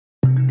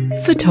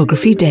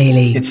Photography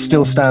Daily. It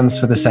still stands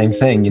for the same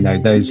thing. You know,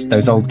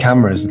 those old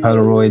cameras, the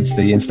Polaroids,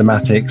 the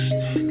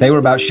Instamatics, they were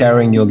about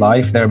sharing your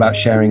life. They're about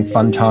sharing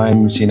fun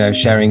times, you know,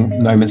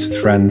 sharing moments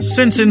with friends.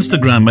 Since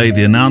Instagram made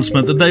the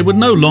announcement that they would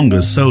no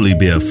longer solely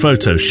be a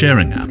photo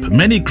sharing app,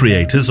 many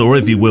creators, or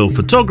if you will,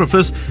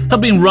 photographers,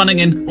 have been running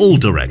in all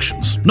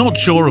directions, not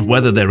sure of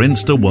whether their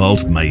Insta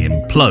world may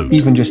implode.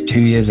 Even just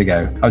 2 years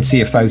ago, I would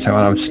see a photo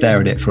and I would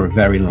stare at it for a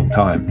very long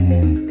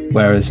time.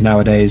 Whereas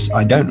nowadays,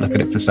 I don't look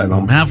at it for so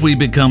long. Have we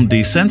become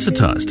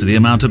desensitized to the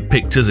amount of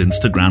pictures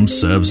Instagram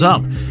serves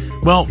up?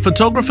 Well,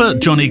 photographer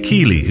Johnny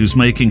Keeley, who's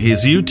making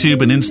his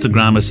YouTube and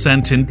Instagram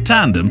ascent in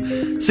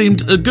tandem,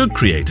 seemed a good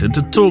creator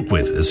to talk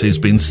with as he's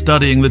been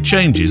studying the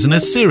changes in a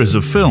series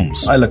of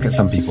films. I look at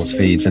some people's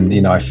feeds and,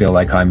 you know, I feel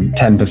like I'm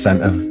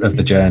 10% of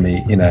the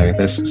journey. You know,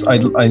 there's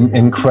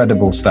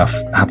incredible stuff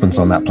happens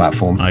on that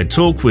platform. I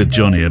talk with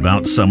Johnny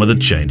about some of the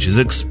changes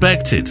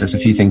expected. There's a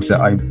few things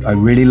that I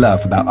really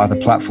love about other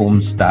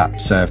platforms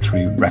that serve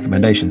through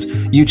recommendations.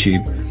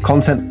 YouTube,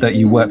 content that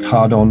you worked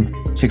hard on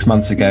 6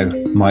 months ago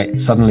might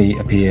suddenly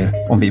appear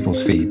on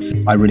people's feeds.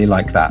 I really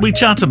like that. We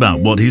chat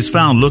about what he's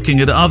found looking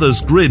at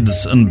others'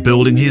 grids and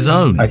building his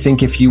own. I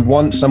think if you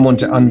want someone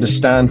to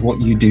understand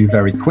what you do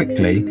very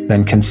quickly,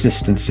 then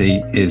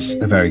consistency is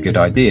a very good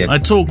idea. I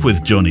talk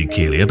with Johnny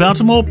Keeley about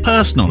a more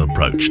personal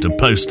approach to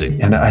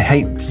posting. And I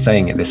hate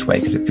saying it this way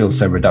because it feels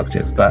so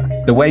reductive,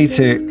 but the way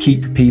to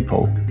keep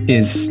people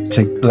is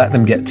to let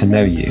them get to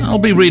know you. I'll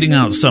be reading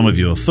out some of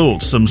your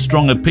thoughts, some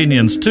strong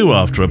opinions too,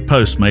 after a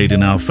post made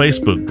in our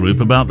Facebook group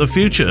about the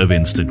future of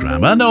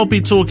Instagram. And I'll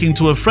be talking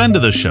to a friend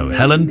of the show,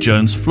 Helen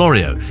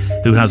Jones-Florio,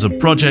 who has a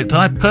project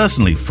I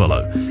personally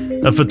follow.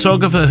 A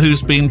photographer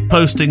who's been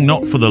posting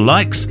not for the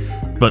likes,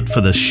 but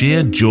for the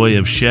sheer joy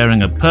of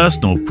sharing a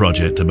personal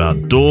project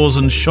about doors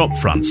and shop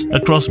fronts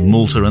across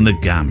Malta and the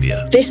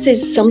Gambia. This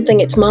is something,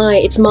 it's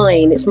mine, it's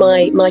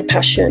my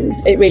passion.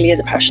 It really is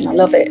a passion. I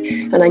love it.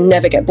 And I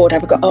never get bored.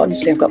 I've got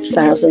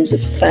thousands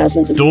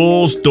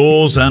of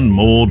doors and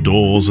more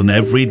doors, and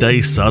every day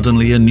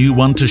suddenly a new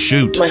one to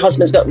shoot. My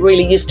husband's got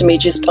really used to me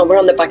we're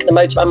on the back of the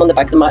motorbike, I'm on the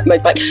back of the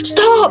motorbike.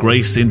 Stop!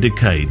 Grace in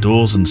Decay,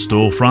 doors and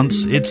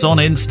storefronts. It's on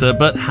Insta,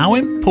 but how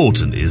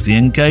important is the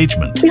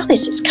engagement? To be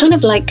honest, it's kind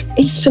of like,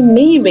 it's for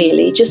me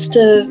really, just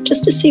to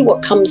see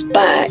what comes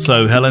back.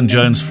 So Helen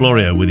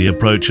Jones-Florio with the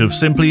approach of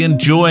simply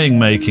enjoying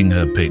making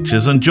her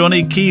pictures, and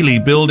Johnny Keeley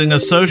building a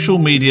social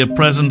media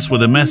presence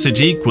with a message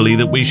equally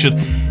that we should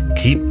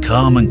keep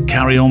calm and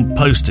carry on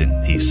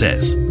posting, he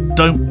says.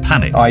 Don't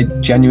panic. I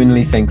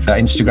genuinely think that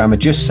Instagram are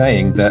just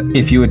saying that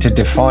if you were to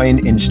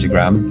define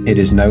Instagram, it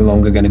is no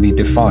longer going to be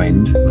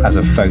defined as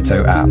a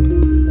photo app.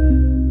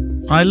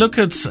 I look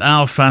at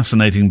our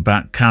fascinating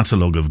back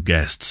catalogue of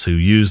guests who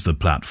use the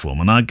platform,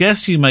 and I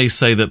guess you may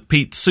say that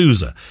Pete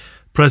Souza,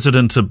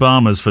 President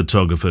Obama's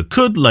photographer,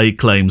 could lay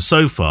claim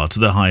so far to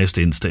the highest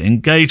Insta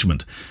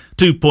engagement.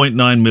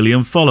 2.9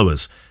 million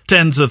followers,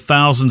 tens of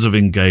thousands of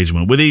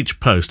engagement with each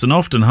post and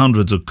often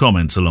hundreds of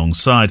comments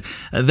alongside.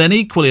 Then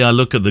equally I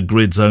look at the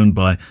grids owned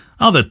by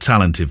other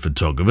talented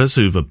photographers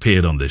who've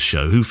appeared on this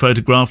show, who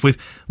photograph with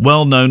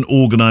well-known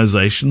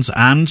organisations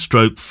and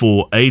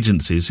 /for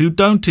agencies who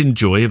don't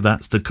enjoy, if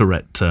that's the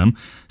correct term,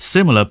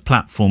 similar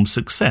platform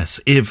success,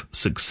 if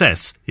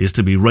success is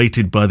to be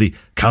rated by the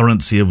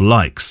currency of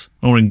likes,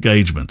 or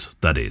engagement,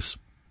 that is.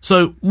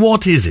 So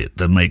what is it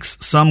that makes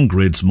some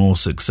grids more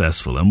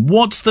successful, and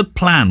what's the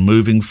plan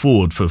moving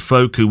forward for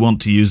folk who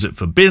want to use it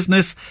for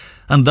business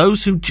and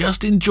those who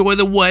just enjoy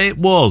the way it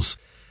was?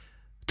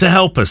 To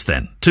help us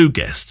then, two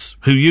guests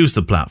who use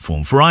the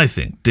platform for, I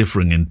think,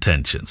 differing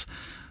intentions.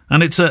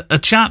 And it's a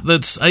chat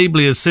that's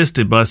ably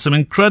assisted by some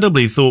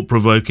incredibly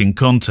thought-provoking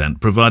content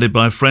provided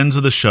by friends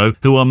of the show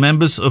who are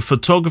members of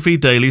Photography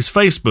Daily's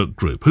Facebook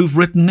group who've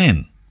written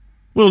in.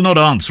 We'll not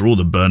answer all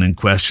the burning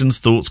questions,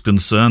 thoughts,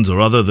 concerns or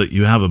other that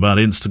you have about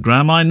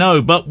Instagram, I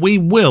know, but we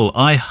will,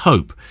 I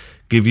hope,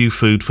 give you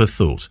food for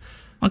thought.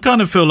 I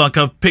kind of feel like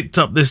I've picked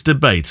up this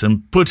debate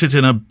and put it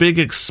in a big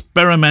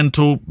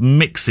experimental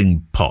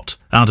mixing pot,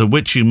 out of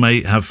which you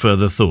may have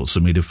further thoughts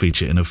for me to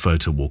feature in a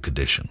photo walk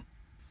edition.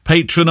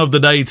 Patron of the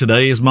day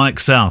today is Mike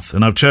South,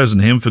 and I've chosen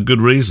him for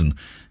good reason.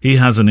 He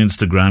has an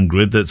Instagram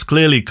grid that's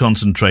clearly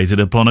concentrated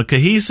upon a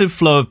cohesive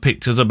flow of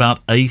pictures about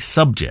a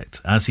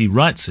subject, as he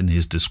writes in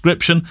his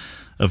description,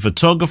 a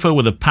photographer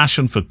with a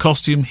passion for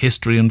costume,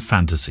 history and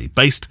fantasy,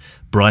 based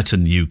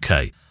Brighton,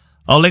 UK.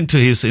 I'll link to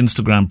his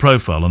Instagram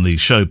profile on the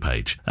show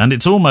page, and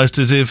it's almost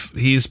as if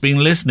he's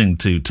been listening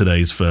to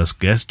today's first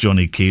guest,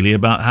 Johnny Keeley,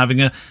 about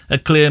having a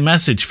clear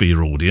message for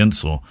your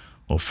audience, or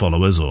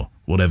followers, or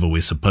whatever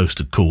we're supposed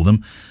to call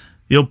them.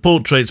 Your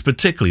portraits,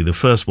 particularly the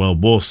First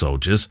World War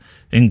soldiers,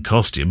 in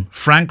costume,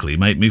 frankly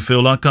make me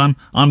feel like I'm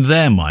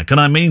there, Mike, and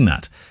I mean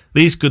that.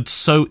 These could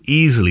so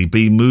easily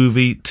be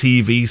movie,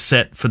 TV,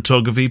 set,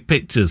 photography,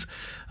 pictures,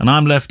 and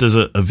I'm left as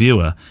a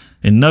viewer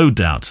in no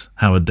doubt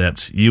how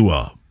adept you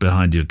are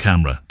behind your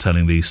camera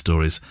telling these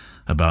stories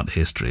about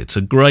history. It's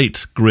a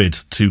great grid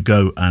to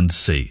go and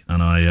see,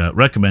 and I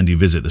recommend you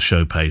visit the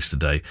show page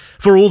today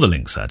for all the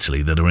links,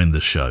 actually, that are in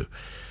the show.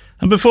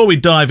 And before we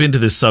dive into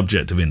this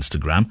subject of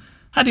Instagram,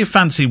 how do you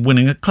fancy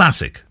winning a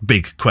classic?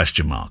 Big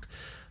question mark.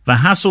 The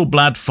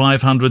Hasselblad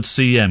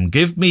 500cm.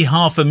 Give me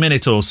half a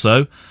minute or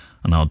so,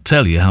 and I'll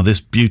tell you how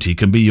this beauty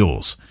can be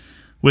yours.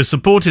 We're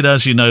supported,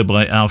 as you know,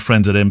 by our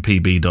friends at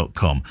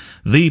mpb.com,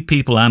 the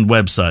people and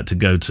website to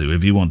go to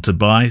if you want to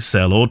buy,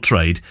 sell or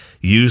trade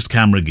used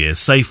camera gear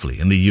safely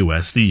in the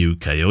US, the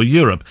UK or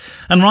Europe.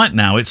 And right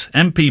now it's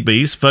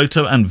MPB's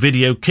Photo and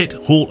Video Kit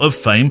Hall of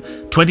Fame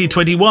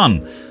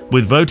 2021,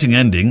 with voting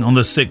ending on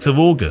the 6th of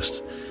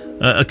August.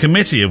 A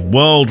committee of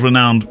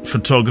world-renowned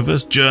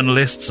photographers,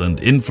 journalists and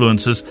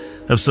influencers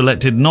have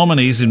selected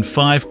nominees in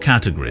 5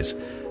 categories: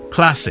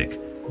 classic,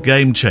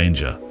 game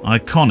changer,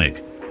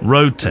 iconic,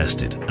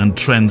 road-tested and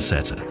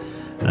trendsetter.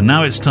 And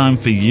now it's time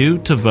for you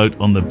to vote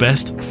on the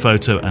best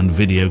photo and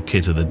video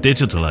kit of the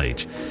digital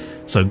age.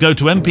 So go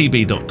to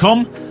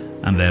mpb.com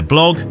and their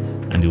blog,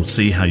 and you'll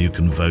see how you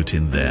can vote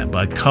in there.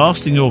 By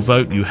casting your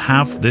vote, you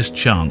have this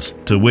chance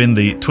to win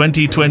the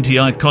 2020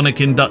 Iconic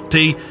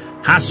Inductee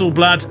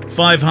Hasselblad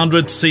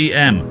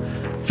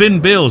 500cm. Finn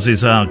Bills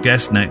is our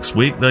guest next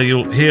week, though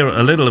you'll hear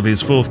a little of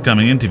his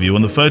forthcoming interview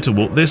on the Photo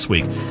Walk this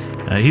week.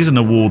 He's an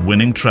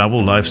award-winning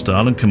travel,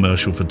 lifestyle and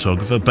commercial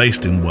photographer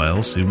based in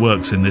Wales who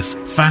works in this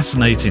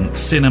fascinating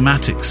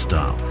cinematic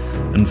style.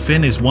 And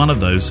Finn is one of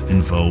those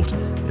involved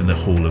in the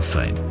Hall of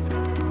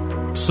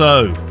Fame.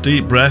 So,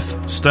 deep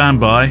breath, stand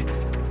by.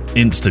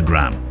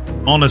 Instagram.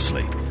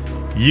 Honestly,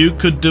 you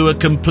could do a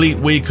complete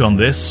week on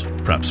this,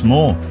 perhaps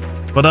more.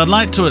 But I'd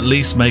like to at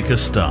least make a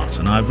start,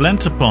 and I've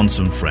lent upon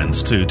some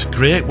friends too to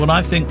create what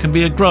I think can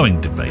be a growing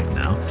debate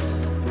now.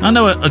 I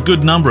know a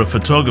good number of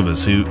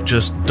photographers who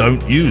just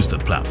don't use the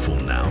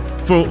platform now,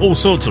 for all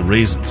sorts of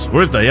reasons,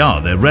 or if they are,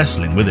 they're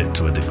wrestling with it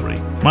to a degree.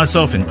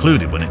 Myself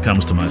included when it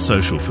comes to my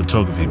social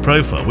photography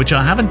profile, which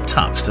I haven't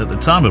touched at the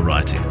time of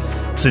writing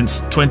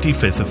since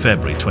 25th of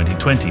February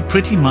 2020,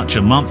 pretty much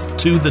a month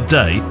to the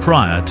day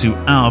prior to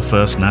our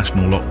first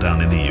national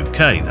lockdown in the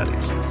UK, that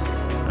is.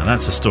 Now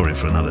that's a story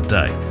for another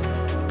day.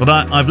 But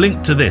I've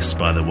linked to this,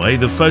 by the way,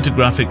 the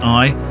Photographic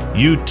Eye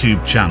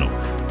YouTube channel,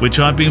 which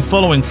I've been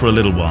following for a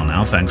little while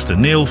now thanks to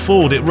Neil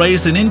Ford. It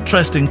raised an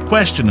interesting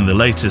question in the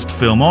latest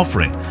film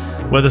offering,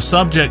 where the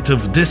subject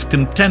of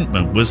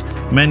discontentment was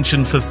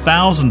mentioned for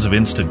thousands of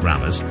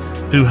Instagrammers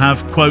who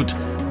have, quote,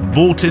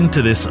 bought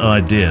into this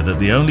idea that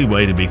the only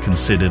way to be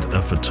considered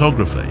a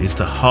photographer is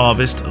to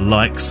harvest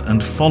likes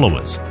and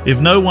followers. If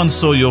no one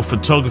saw your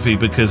photography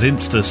because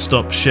Insta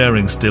stopped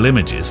sharing still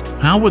images,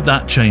 how would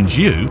that change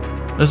you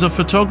as a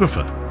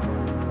photographer?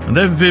 And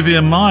then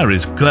Vivian Maier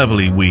is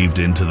cleverly weaved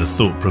into the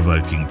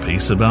thought-provoking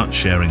piece about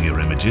sharing your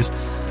images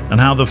and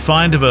how the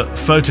find of a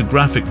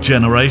photographic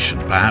generation,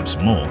 perhaps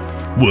more,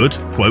 would,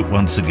 quote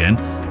once again,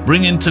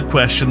 bring into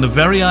question the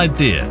very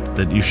idea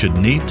that you should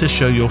need to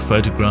show your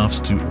photographs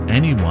to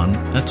anyone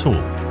at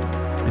all.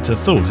 It's a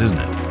thought, isn't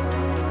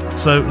it?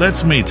 So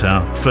let's meet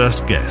our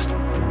first guest,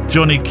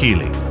 Johnny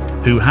Keeley,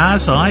 who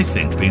has, I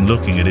think, been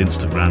looking at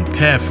Instagram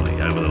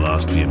carefully over the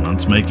last few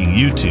months, making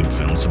YouTube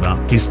films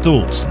about his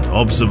thoughts and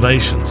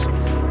observations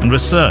and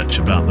research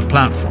about the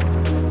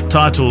platform.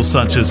 Titles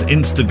such as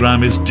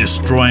Instagram is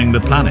destroying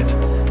the planet,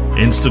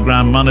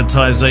 Instagram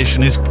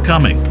monetization is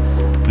coming,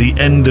 the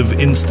end of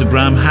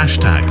Instagram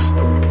hashtags,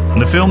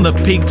 and a film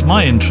that piqued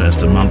my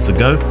interest a month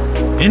ago,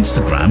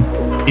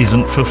 Instagram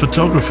isn't for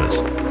photographers.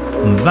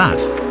 And that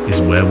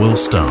is where we'll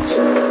start.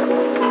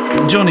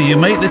 Johnny, you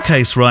make the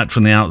case right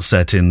from the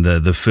outset in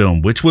the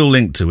film, which we'll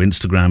link to,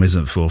 Instagram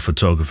isn't for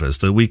photographers,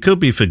 that we could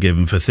be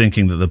forgiven for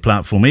thinking that the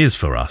platform is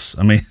for us.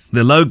 I mean,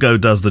 the logo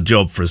does the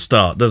job for a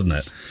start, doesn't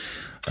it?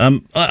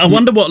 I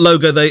wonder what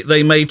logo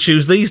they may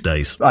choose these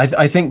days.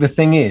 I think the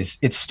thing is,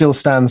 it still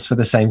stands for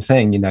the same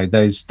thing. You know,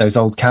 those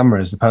old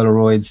cameras, the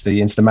Polaroids,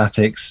 the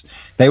Instamatics,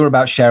 they were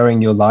about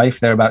sharing your life.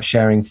 They're about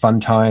sharing fun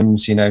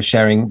times, you know,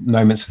 sharing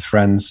moments with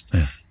friends.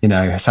 Yeah. You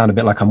know, I sound a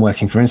bit like I'm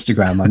working for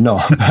Instagram. I'm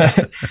not.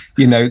 But,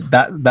 you know,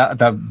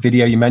 that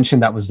video you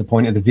mentioned, that was the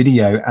point of the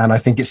video. And I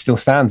think it still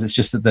stands. It's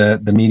just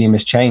that the medium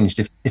has changed.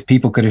 If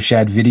people could have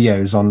shared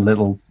videos on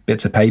little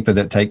bits of paper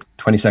that take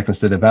 20 seconds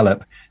to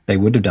develop, they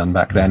would have done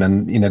back then.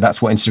 And, you know,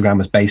 that's what Instagram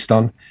was based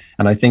on.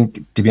 And I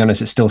think, to be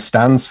honest, it still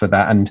stands for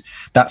that. And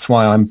that's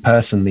why I'm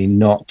personally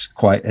not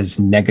quite as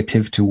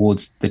negative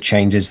towards the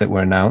changes that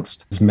were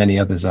announced as many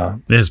others are.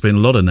 There's been a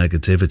lot of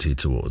negativity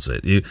towards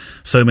it.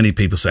 So many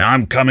people say,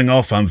 I'm coming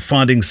off, I'm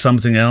finding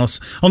something else.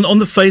 On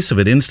the face of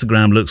it,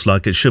 Instagram looks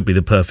like it should be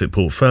the perfect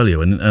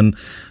portfolio. And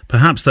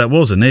perhaps that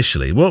was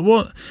initially.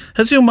 What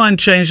has your mind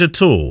changed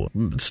at all?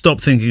 Stop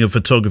thinking of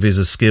photography as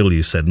a skill,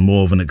 you said,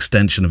 more of an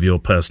extension of your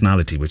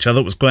personality, which I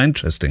thought was quite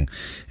interesting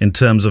in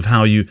terms of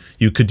how you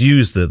could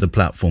use the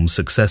platform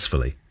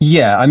successfully.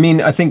 Yeah, I mean,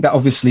 I think that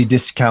obviously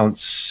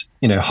discounts,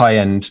 you know,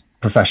 high-end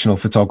professional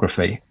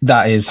photography.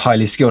 That is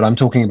highly skilled. I'm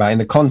talking about in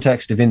the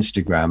context of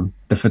Instagram,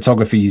 the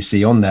photography you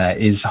see on there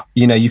is,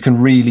 you know, you can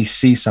really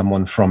see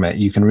someone from it.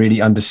 You can really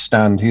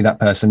understand who that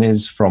person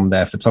is from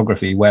their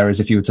photography.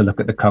 Whereas if you were to look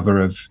at the cover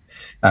of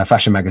a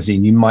fashion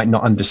magazine, you might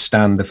not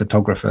understand the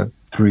photographer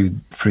through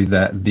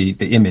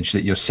the image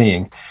that you're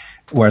seeing.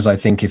 Whereas I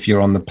think if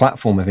you're on the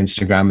platform of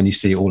Instagram and you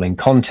see it all in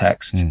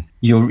context,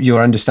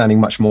 you're understanding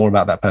much more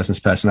about that person's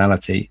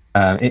personality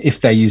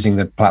if they're using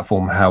the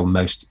platform how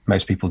most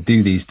people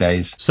do these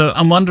days. So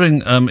I'm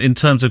wondering, in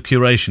terms of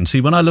curation, see,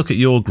 when I look at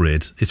your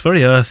grid, it's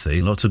very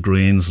earthy, lots of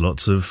greens,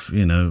 lots of,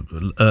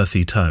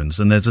 earthy tones,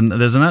 and there's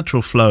a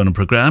natural flow and a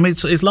progression. I mean,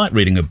 it's like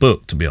reading a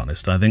book, to be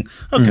honest. I think,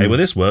 okay, well,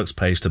 this works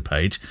page to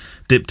page,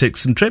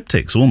 diptychs and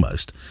triptychs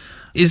almost.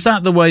 Is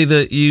that the way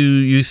that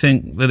you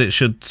think that it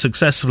should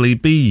successfully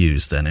be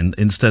used then,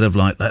 instead of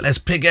like, let's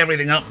pick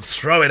everything up and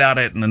throw it at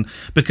it? And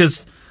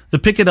because the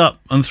pick it up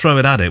and throw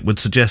it at it would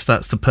suggest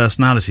that's the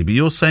personality, but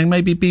you're saying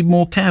maybe be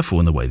more careful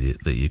in the way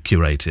that you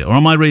curate it, or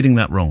am I reading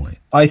that wrongly?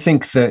 I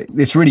think that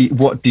it's really,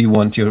 what do you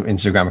want your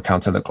Instagram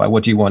account to look like?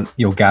 What do you want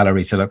your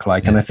gallery to look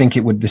like? Yeah. And I think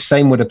the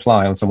same would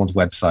apply on someone's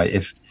website.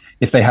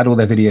 If they had all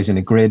their videos in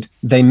a grid,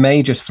 they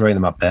may just throw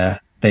them up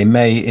there. They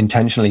may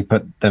intentionally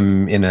put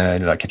them in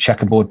a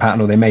checkerboard pattern,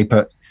 or they may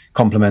put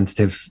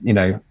complementative,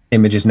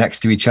 images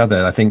next to each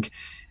other. I think,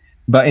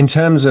 but in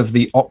terms of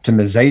the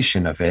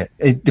optimization of it,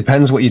 it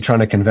depends what you're trying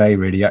to convey,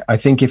 really. I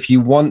think if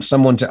you want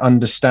someone to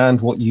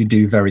understand what you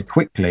do very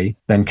quickly,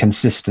 then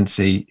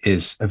consistency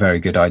is a very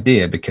good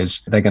idea,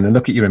 because they're going to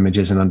look at your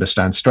images and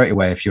understand straight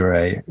away. If you're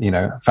a,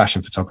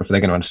 fashion photographer,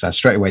 they're going to understand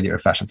straight away that you're a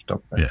fashion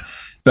photographer. Yeah.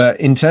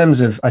 But in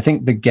terms of, I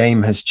think the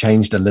game has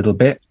changed a little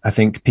bit. I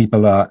think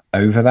people are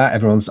over that.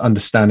 Everyone's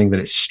understanding that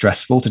it's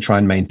stressful to try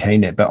and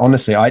maintain it. But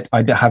honestly, I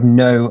have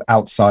no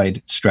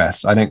outside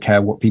stress. I don't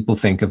care what people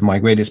think of my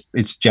grid.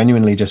 It's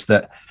genuinely just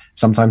that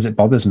sometimes it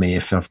bothers me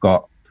if I've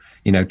got,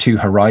 two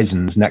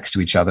horizons next to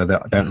each other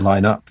that don't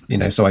line up,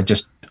 so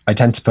I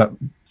tend to put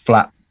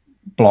flat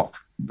block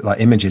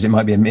like images. It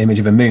might be an image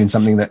of a moon,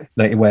 something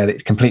where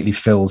it completely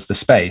fills the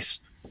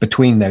space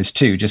between those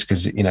two, just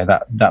because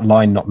that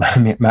line not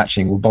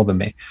matching will bother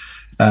me.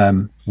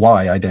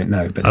 Why, I don't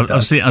know, but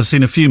I've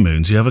seen a few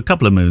moons. You have a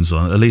couple of moons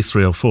on, at least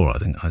 3 or 4, I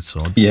think I saw.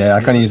 Yeah,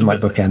 I kind of use my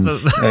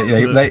bookends.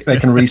 they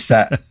can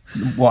reset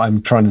what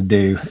I'm trying to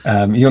do.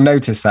 You'll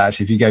notice that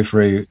actually if you go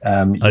through,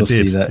 you'll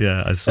see that.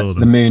 Yeah, I saw them.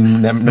 The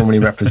moon normally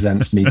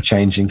represents me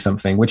changing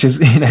something, which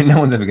is no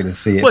one's ever going to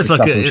see it. Well, it's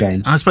like a subtle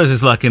change. I suppose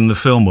it's like in the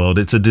film world.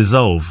 It's a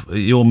dissolve.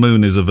 Your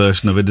moon is a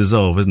version of a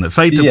dissolve, isn't it?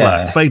 Fade to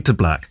black. Fade to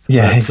black.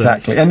 Yeah,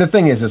 exactly. And the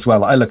thing is, as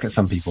well, I look at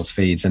some people's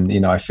feeds,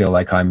 and I feel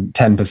like I'm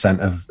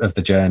 10% of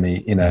the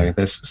journey.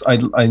 There's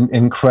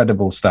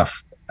incredible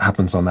stuff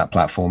happens on that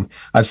platform.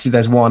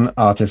 There's one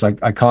artist,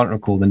 I can't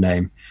recall the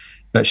name,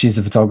 but she's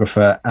a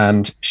photographer,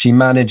 and she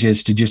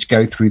manages to just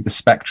go through the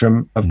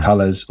spectrum of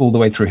colors all the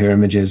way through her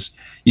images.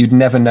 You'd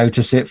never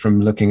notice it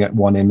from looking at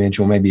one image,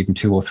 or maybe even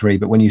 2 or 3,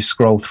 but when you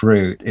scroll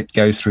through, it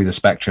goes through the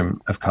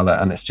spectrum of color,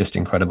 and it's just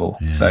incredible.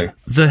 Yeah. So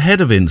the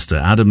head of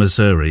Insta, Adam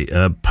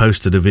Mosseri,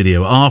 posted a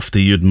video after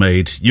you'd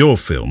made your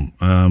film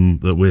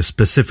that we're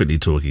specifically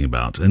talking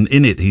about, and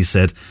in it he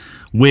said,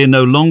 "We're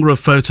no longer a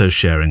photo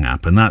sharing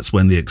app," and that's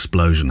when the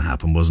explosion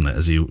happened, wasn't it?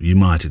 As you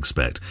might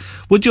expect.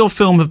 Would your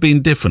film have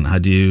been different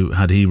had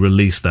he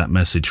released that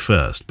message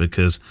first?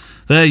 Because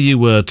there you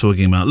were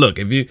talking about, look,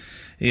 if you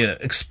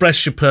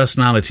express your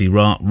personality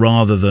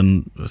rather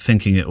than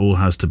thinking it all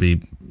has to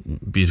be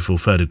beautiful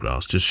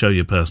photographs, just show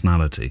your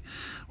personality.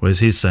 Whereas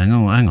he's saying,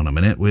 oh, hang on a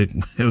minute, we're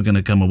going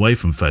to come away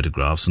from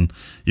photographs and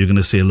you're going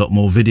to see a lot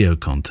more video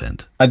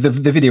content. The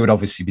video would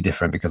obviously be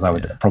different because I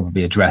would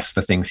probably address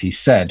the things he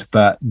said,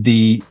 but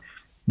the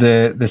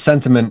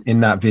sentiment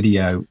in that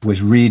video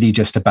was really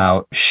just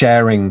about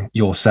sharing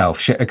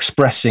yourself,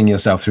 expressing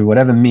yourself through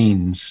whatever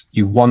means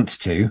you want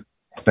to,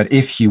 but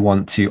if you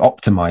want to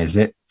optimize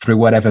it through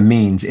whatever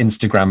means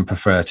Instagram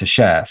prefer to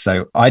share.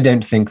 So I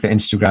don't think that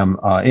Instagram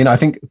are, I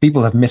think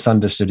people have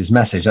misunderstood his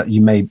message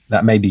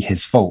that may be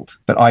his fault.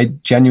 But I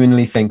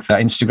genuinely think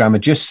that Instagram are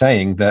just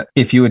saying that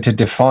if you were to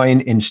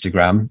define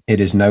Instagram,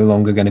 it is no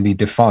longer going to be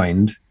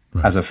defined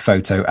as a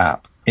photo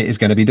app. It is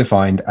going to be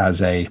defined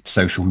as a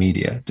social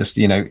media. Just,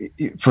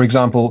 for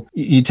example,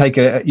 you take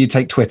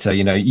Twitter,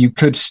 you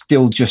could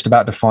still just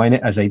about define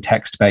it as a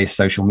text-based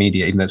social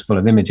media, even though it's full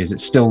of images.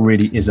 It still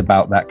really is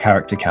about that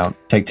character count.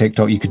 Take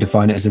TikTok, you could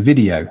define it as a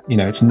video.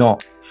 It's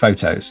not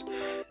photos.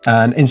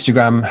 And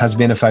Instagram has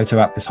been a photo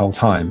app this whole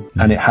time,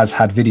 and it has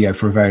had video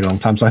for a very long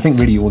time. So I think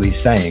really all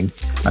he's saying,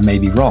 I may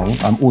be wrong,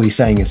 all he's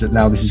saying is that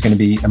now this is going to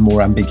be a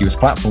more ambiguous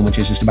platform, which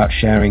is just about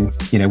sharing,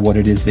 what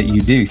it is that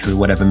you do through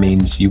whatever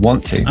means you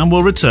want to. And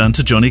we'll return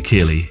to Johnny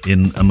Keeley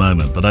in a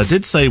moment. But I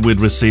did say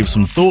we'd receive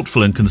some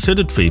thoughtful and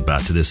considered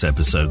feedback to this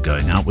episode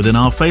going out within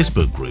our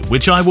Facebook group,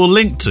 which I will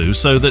link to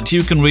so that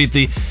you can read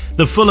the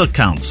full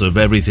accounts of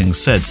everything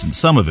said, since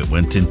some of it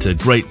went into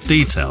great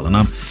detail. And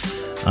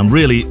I'm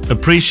really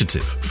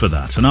appreciative for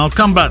that. And I'll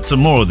come back to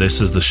more of this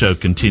as the show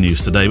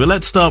continues today. But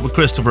let's start with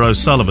Christopher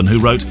O'Sullivan,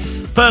 who wrote,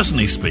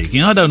 "Personally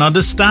speaking, I don't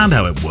understand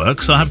how it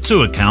works. I have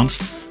 2 accounts,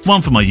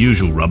 one for my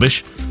usual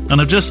rubbish,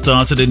 and I've just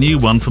started a new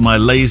one for my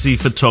lazy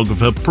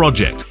photographer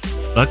project.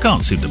 I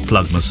can't seem to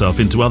plug myself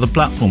into other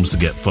platforms to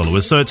get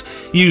followers, so it's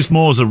used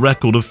more as a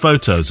record of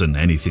photos than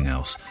anything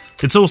else.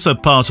 It's also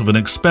part of an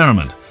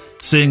experiment.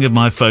 seeing if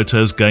my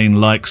photos gain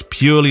likes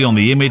purely on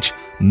the image,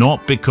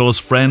 not because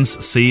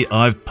friends see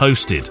I've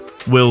posted.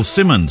 Will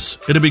Simmons: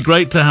 it'd be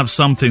great to have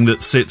something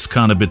that sits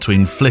kind of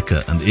between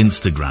Flickr and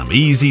Instagram,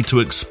 easy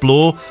to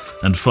explore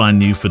and find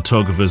new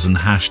photographers and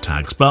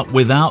hashtags, but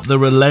without the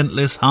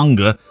relentless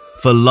hunger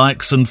for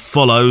likes and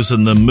follows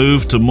and the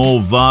move to more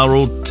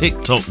viral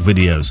TikTok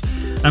videos.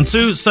 And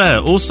Sue Sayer,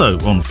 also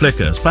on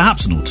Flickr, as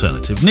perhaps an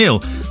alternative. Neil: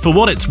 for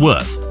what it's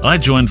worth, I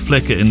joined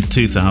Flickr in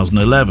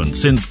 2011.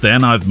 Since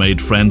then, I've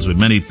made friends with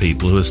many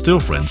people who are still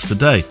friends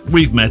today.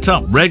 We've met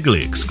up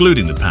regularly,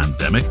 excluding the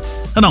pandemic,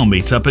 and I'll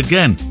meet up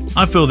again.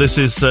 I feel this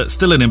is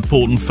still an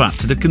important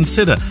factor to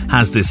consider.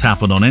 Has this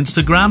happened on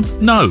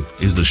Instagram? No,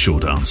 is the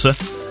short answer.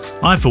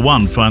 I, for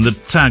one, find the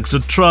tags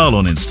a trial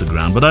on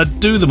Instagram, but I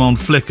do them on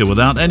Flickr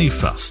without any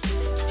fuss.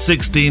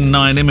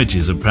 16:9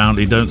 images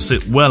apparently don't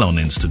sit well on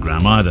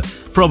Instagram either.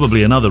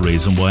 Probably another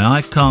reason why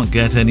I can't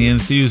get any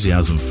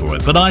enthusiasm for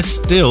it, but I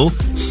still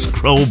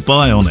scroll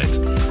by on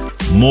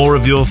it. More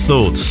of your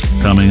thoughts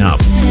coming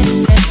up.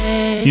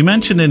 You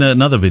mentioned in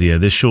another video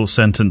this short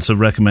sentence of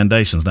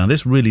recommendations. Now,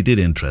 this really did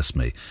interest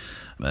me.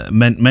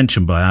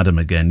 Mentioned by Adam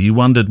again. You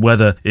wondered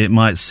whether it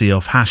might see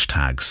off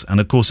hashtags. And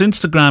of course,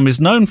 Instagram is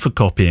known for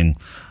copying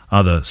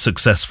other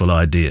successful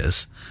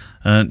ideas.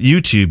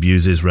 YouTube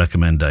uses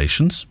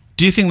recommendations.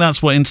 Do you think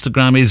that's what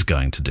Instagram is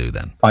going to do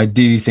then? I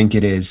do think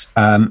it is.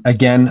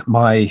 Again,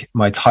 my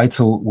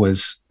title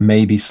was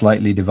maybe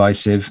slightly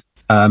divisive.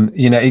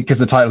 Because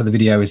the title of the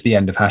video is the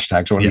end of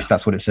hashtags, or at least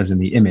that's what it says in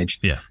the image.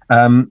 Yeah.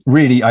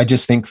 Really, I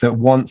just think that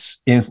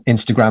once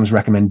Instagram's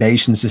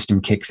recommendation system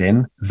kicks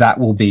in, that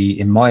will be,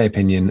 in my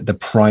opinion, the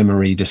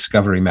primary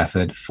discovery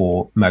method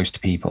for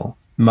most people.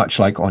 Much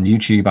like on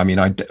YouTube, I mean,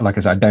 like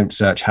I said, I don't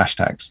search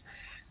hashtags.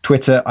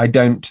 Twitter, I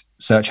don't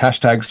search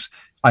hashtags.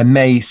 I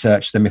may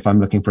search them if I'm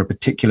looking for a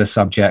particular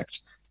subject,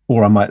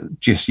 or I might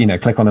just,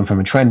 click on them from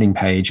a trending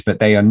page, but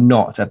they are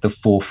not at the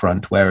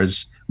forefront.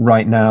 Whereas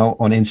right now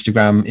on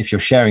Instagram, if you're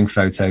sharing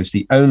photos,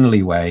 the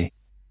only way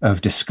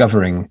of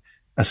discovering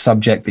a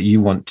subject that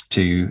you want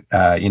to,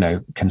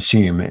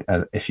 consume,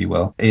 if you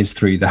will, is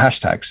through the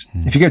hashtags.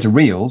 If you go to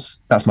Reels,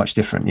 that's much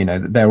different.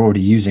 They're already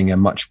using a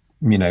much,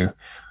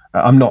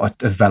 I'm not a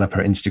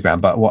developer at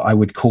Instagram, but what I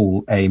would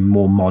call a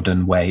more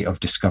modern way of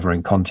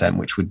discovering content,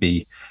 which would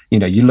be,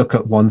 you look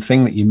at one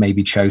thing that you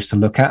maybe chose to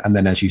look at, and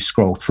then as you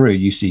scroll through,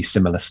 you see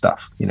similar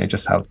stuff,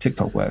 just how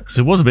TikTok works.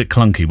 So it was a bit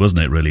clunky,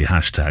 wasn't it, really,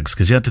 hashtags?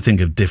 Because you had to think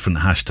of different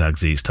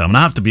hashtags each time. And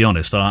I have to be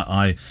honest,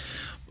 I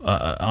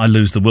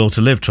lose the will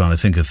to live trying to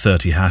think of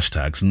 30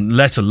 hashtags, and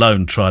let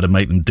alone try to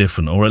make them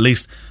different, or at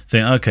least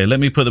think, okay, let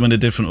me put them in a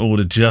different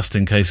order just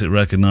in case it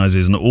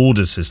recognizes an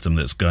order system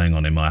that's going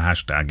on in my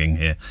hashtagging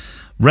here.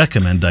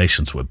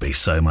 Recommendations would be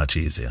so much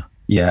easier.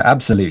 Yeah,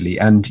 absolutely.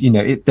 And,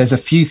 there's a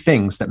few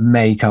things that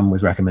may come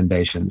with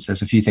recommendations.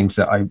 There's a few things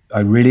that I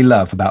really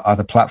love about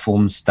other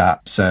platforms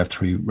that serve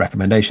through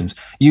recommendations.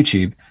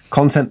 YouTube,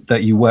 content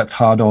that you worked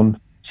hard on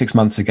 6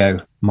 months ago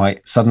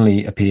might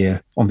suddenly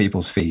appear on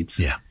people's feeds.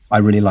 Yeah. I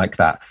really like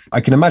that.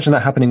 I can imagine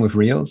that happening with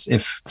Reels,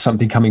 if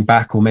something coming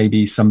back, or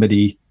maybe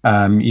somebody,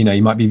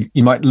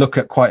 you might look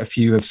at quite a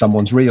few of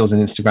someone's Reels,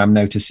 and Instagram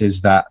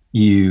notices that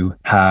you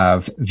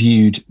have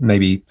viewed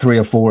maybe 3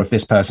 or 4 of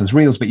this person's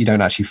Reels, but you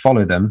don't actually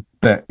follow them,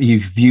 but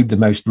you've viewed the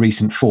most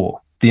recent 4.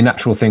 The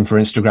natural thing for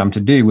Instagram to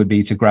do would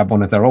be to grab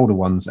one of their older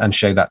ones and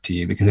show that to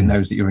you, because it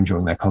knows that you're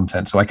enjoying their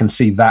content. So I can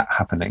see that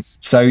happening.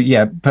 So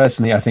yeah,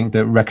 personally, I think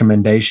that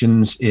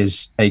recommendations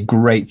is a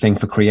great thing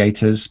for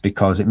creators,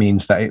 because it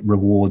means that it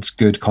rewards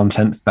good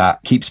content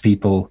that keeps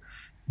people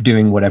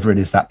doing whatever it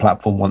is that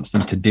platform wants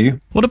them to do.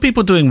 What are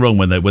people doing wrong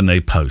when they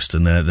post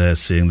and they're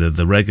seeing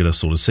the regular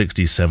sort of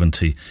 60,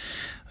 70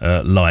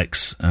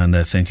 likes, and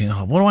they're thinking,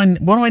 oh, what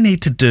do I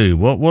need to do?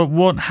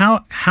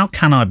 How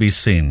can I be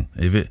seen?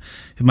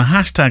 If my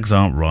hashtags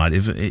aren't right,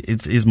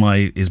 is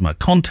my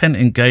content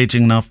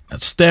engaging enough?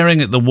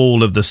 Staring at the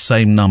wall of the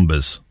same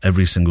numbers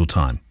every single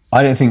time.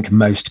 I don't think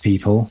most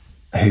people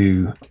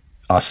who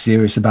are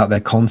serious about their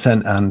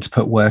content and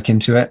put work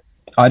into it,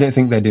 I don't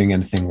think they're doing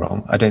anything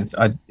wrong.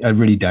 I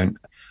really don't.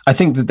 I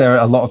think that there are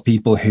a lot of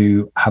people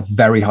who have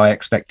very high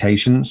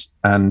expectations,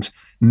 and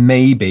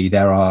maybe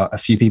there are a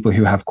few people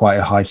who have quite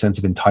a high sense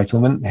of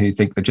entitlement, who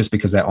think that just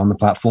because they're on the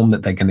platform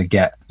that they're going to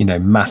get,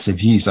 massive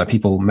views. Like,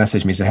 people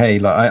message me, say,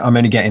 hey, I'm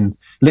only getting,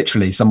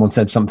 literally someone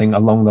said something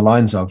along the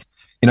lines of,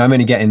 I'm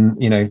only getting,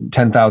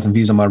 10,000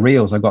 views on my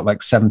Reels. I've got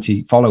like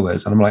 70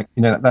 followers. And I'm like,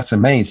 that's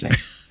amazing.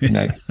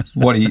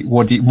 What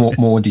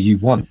more do you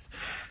want?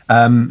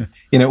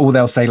 Or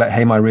they'll say like,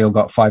 hey, my Reel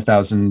got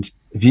 5,000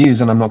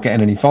 views and I'm not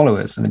getting any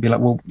followers. And it'd be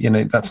like, well,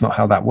 that's not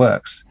how that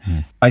works.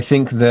 I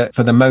think that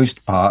for the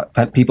most part,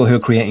 people who are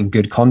creating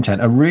good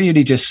content are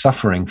really just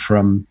suffering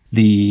from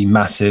the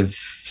massive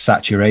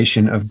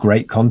saturation of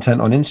great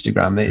content on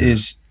Instagram. It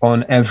is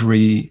on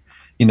every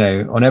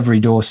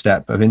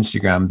doorstep of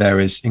Instagram, there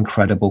is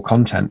incredible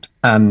content,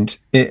 and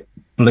it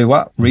blew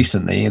up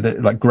recently.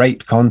 That like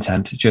great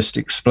content just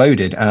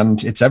exploded,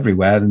 and it's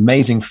everywhere.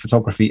 Amazing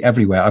photography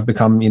everywhere. I've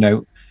become,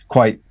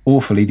 quite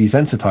awfully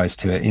desensitized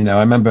to it. I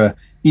remember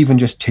even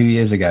just 2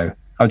 years ago,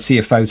 I would see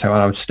a photo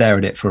and I would stare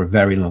at it for a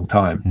very long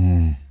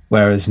time.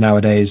 Whereas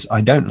nowadays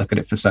I don't look at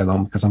it for so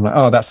long because I'm like,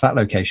 oh, that's that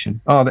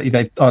location. Oh,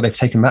 they've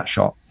taken that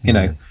shot. You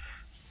know,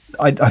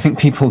 I think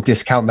people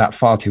discount that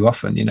far too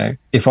often. You know,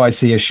 if I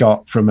see a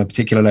shot from a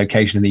particular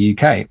location in the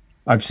UK,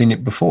 I've seen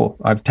it before.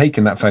 I've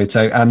taken that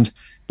photo, and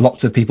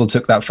lots of people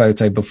took that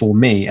photo before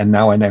me, and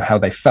now I know how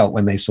they felt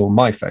when they saw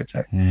my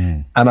photo.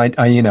 And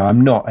I you know,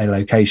 I'm not a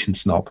location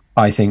snob.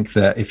 I think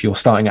that if you're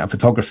starting out in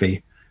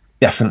photography,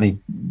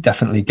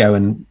 definitely go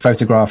and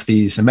photograph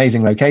these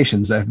amazing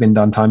locations that have been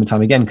done time and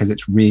time again, because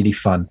it's really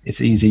fun. It's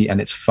easy and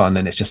it's fun,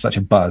 and it's just such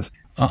a buzz.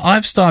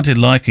 I've started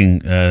liking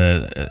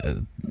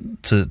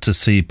to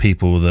see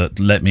people that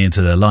let me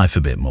into their life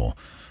a bit more.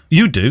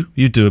 You do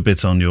a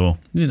bit on your,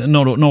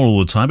 not all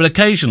the time, but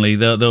occasionally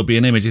there'll be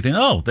an image you think,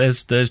 oh,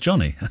 there's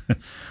Johnny,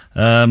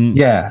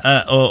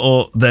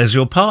 or there's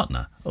your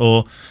partner,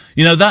 or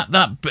you know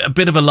that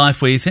bit of a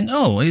life where you think,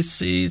 oh,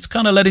 he's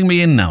kind of letting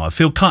me in now. I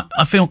feel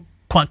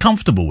quite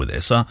comfortable with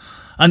this.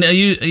 And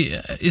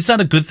is that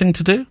a good thing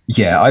to do?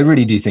 Yeah, I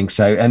really do think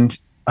so. And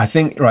I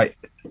think, right,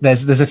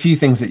 there's a few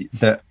things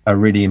that are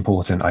really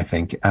important, I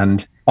think.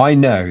 And I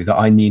know that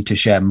I need to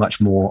share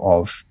much more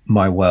of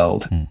my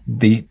world.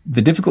 The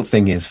difficult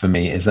thing is for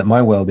me is that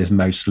my world is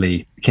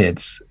mostly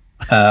kids.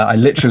 I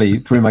literally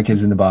threw my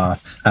kids in the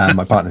bath.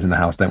 My partner's in the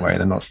house, don't worry,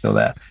 they're not still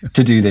there,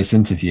 to do this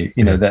interview.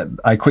 You know, that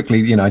I quickly,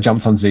 you know, I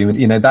jumped on Zoom,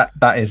 and you know,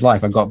 that is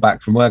life. I got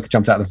back from work,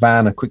 jumped out of the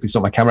van, I quickly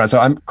sorted my camera out.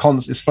 So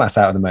it's flat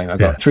out at the moment. I've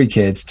got 3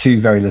 kids,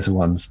 2 very little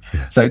ones.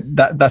 So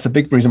that's a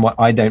big reason why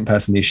I don't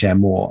personally share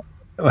more.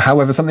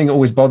 However, something that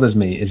always bothers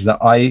me is that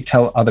I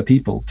tell other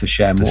people to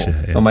share more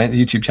on my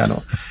YouTube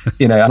channel,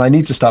 you know, and I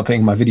need to start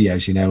putting my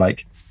videos, you know,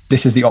 like,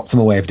 this is the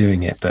optimal way of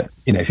doing it, but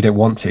you know, if you don't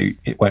want to,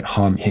 it won't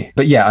harm you.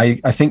 But yeah,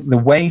 I think the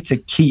way to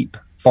keep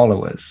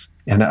followers,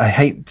 and I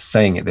hate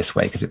saying it this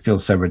way because it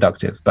feels so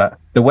reductive, but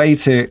the way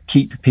to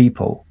keep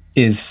people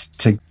is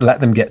to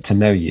let them get to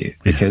know you,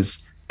 because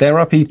there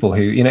are people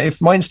who, you know,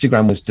 if my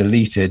Instagram was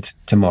deleted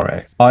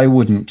tomorrow, I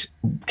wouldn't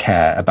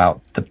care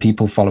about the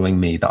people following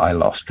me that I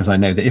lost, because I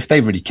know that if they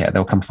really care,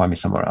 they'll come find me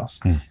somewhere else.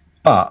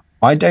 But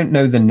I don't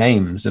know the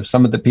names of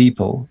some of the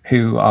people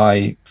who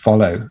I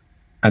follow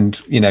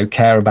and, you know,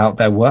 care about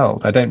their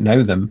world. I don't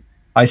know them.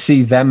 I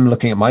see them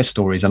looking at my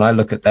stories and I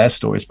look at their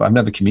stories, but I've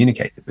never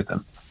communicated with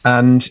them.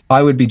 And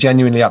I would be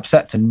genuinely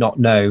upset to not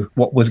know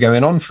what was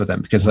going on for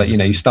them, because, like, you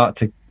know, you start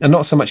to, and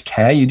not so much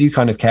care, you do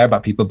kind of care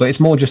about people, but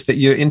it's more just that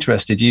you're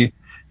interested. You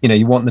know,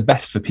 you want the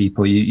best for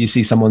people. You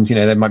see someone's, you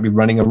know, they might be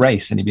running a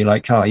race and you'd be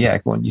like, oh yeah,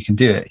 go on, you can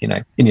do it, you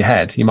know, in your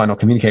head. You might not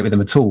communicate with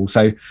them at all.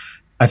 So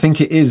I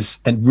think it is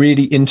a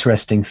really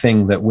interesting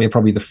thing that we're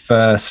probably the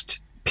first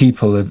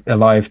people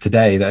alive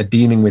today that are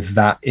dealing with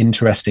that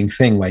interesting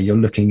thing where you're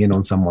looking in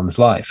on someone's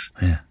life.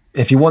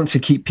 If you want to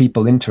keep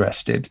people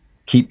interested,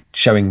 keep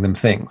showing them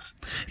things.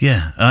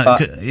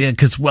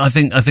 Because I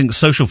think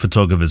social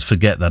photographers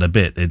forget that a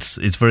bit. It's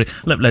very,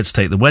 let's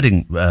take the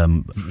wedding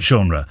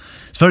genre.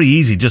 It's very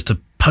easy just to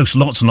post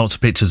lots and lots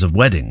of pictures of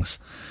weddings,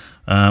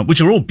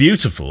 which are all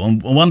beautiful and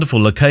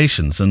wonderful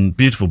locations and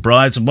beautiful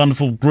brides and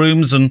wonderful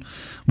grooms and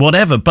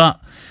whatever, but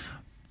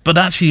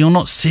actually you're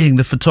not seeing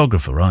the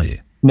photographer, are you?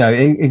 No,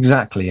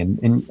 exactly.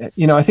 And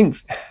you know, I think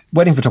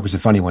wedding photography is a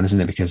funny one, isn't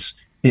it? Because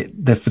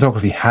the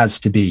photography has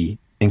to be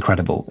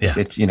incredible.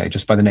 It's, you know,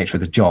 just by the nature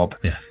of the job.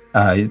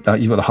 You've got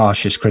the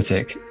harshest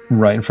critic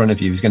right in front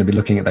of you who's going to be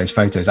looking at those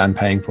photos and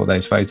paying for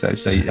those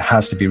photos. So it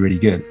has to be really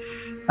good.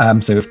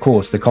 So of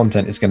course the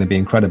content is going to be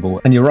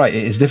incredible. And you're right,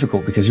 it is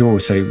difficult because you're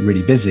also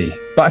really busy.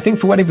 But I think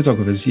for wedding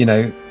photographers, you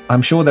know,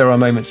 I'm sure there are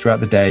moments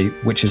throughout the day,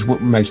 which is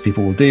what most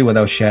people will do, where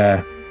they'll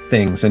share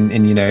things. And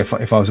you know,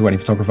 if I was a wedding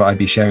photographer, I'd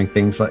be sharing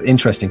things like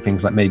interesting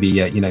things, like maybe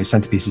you know,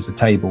 centerpieces of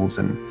tables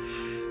and,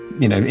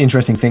 you know,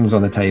 interesting things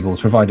on the tables,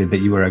 provided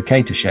that you were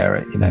okay to share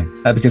it, you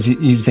know, because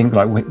you think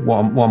like, what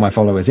are my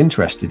followers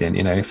interested in?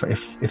 You know,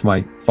 if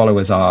my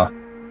followers are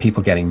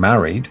people getting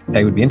married,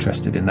 they would be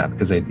interested in that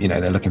because they, you know,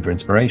 they're looking for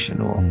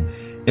inspiration. Or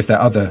if they're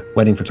other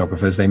wedding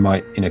photographers, they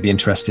might, you know, be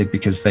interested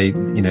because they,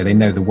 you know, they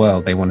know the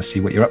world, they want to see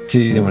what you're up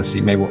to, they want to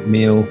see maybe what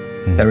meal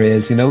there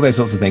is, you know, all those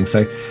sorts of things.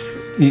 So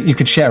you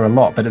could share a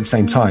lot, but at the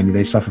same time,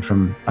 they suffer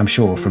from, I'm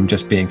sure, from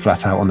just being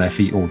flat out on their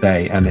feet all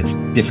day. And it's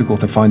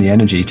difficult to find the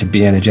energy to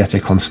be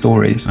energetic on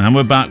stories. And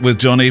we're back with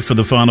Johnny for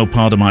the final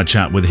part of my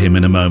chat with him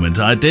in a moment.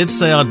 I did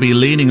say I'd be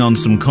leaning on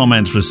some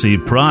comments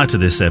received prior to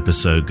this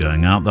episode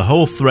going out. The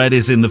whole thread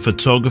is in the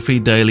Photography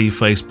Daily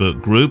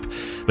Facebook group,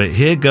 but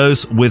here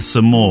goes with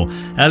some more.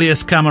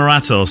 Elias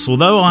Camaratos: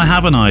 although I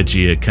have an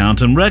IG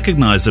account and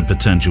recognise the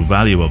potential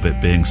value of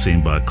it being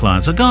seen by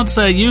clients, I can't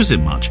say I use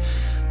it much.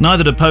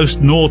 Neither to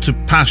post nor to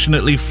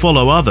passionately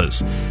follow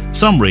others.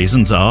 Some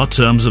reasons are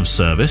terms of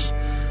service,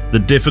 the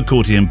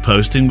difficulty in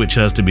posting, which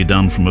has to be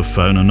done from a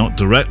phone and not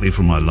directly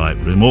from my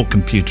Lightroom or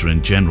computer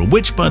in general,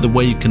 which, by the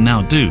way, you can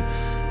now do,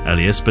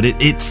 Elias, but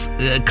it's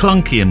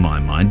clunky in my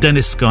mind.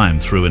 Dennis Skyam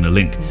threw in a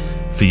link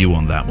for you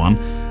on that one.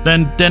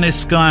 Then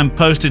Dennis Skyam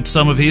posted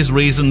some of his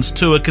reasons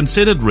to a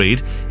considered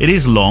read. It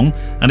is long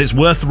and it's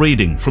worth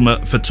reading, from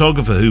a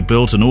photographer who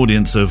built an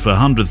audience of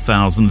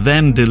 100,000,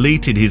 then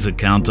deleted his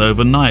account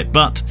overnight.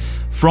 But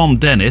from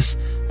Dennis,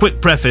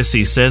 quick preface,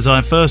 he says,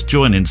 I first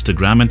joined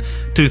Instagram in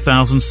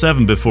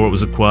 2007 before it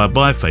was acquired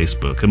by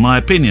Facebook, and my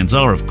opinions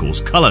are of course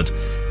coloured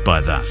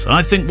by that.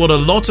 I think what a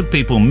lot of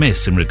people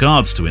miss in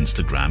regards to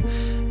Instagram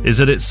is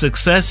that its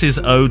success is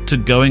owed to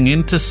going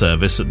into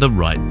service at the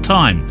right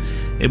time.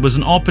 It was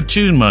an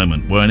opportune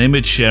moment where an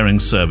image sharing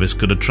service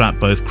could attract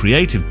both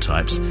creative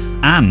types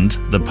and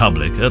the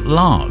public at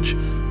large.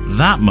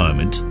 That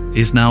moment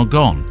is now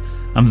gone,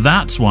 and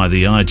that's why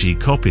the IG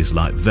copies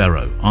like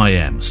Vero,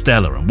 IM,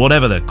 Stella and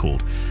whatever they're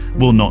called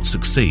will not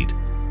succeed.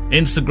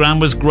 Instagram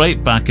was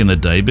great back in the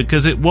day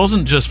because it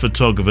wasn't just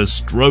photographers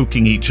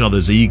stroking each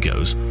other's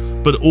egos,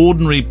 but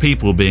ordinary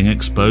people being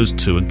exposed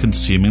to and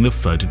consuming the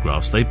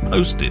photographs they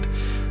posted.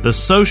 The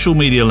social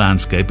media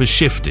landscape has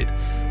shifted,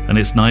 and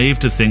it's naive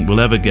to think we'll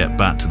ever get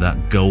back to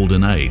that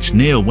golden age.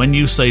 Neil, when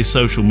you say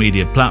social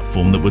media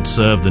platform that would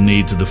serve the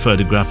needs of the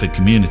photographic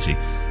community,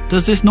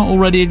 does this not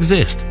already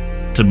exist?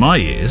 To my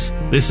ears,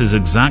 this is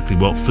exactly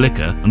what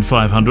Flickr and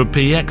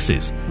 500px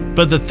is.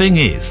 But the thing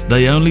is,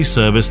 they only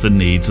service the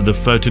needs of the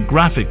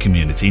photographic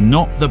community,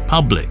 not the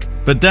public.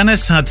 But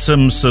Dennis had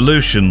some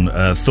solution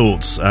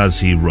thoughts as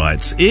he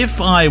writes. If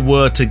I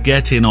were to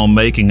get in on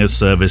making a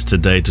service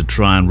today to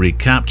try and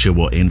recapture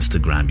what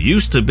Instagram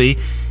used to be,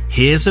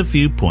 here's a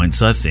few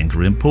points I think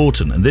are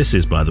important. And this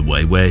is, by the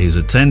way, where his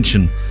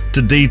attention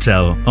to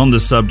detail on the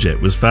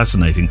subject was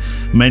fascinating,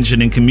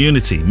 mentioning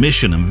community,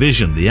 mission and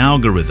vision, the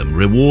algorithm,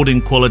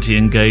 rewarding quality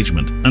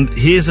engagement. And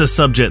here's a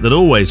subject that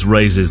always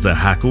raises the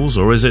hackles,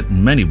 or is it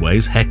in many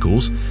ways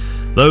heckles,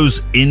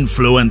 those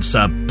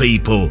influencer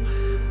people.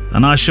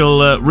 And I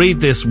shall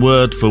read this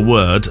word for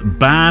word.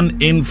 Ban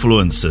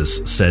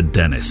influencers, said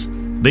Dennis.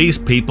 These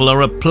people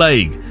are a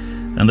plague,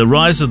 and the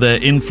rise of their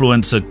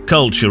influencer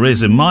culture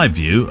is, in my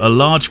view, a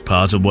large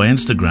part of why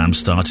Instagram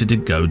started to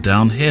go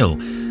downhill.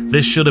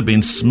 This should have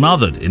been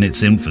smothered in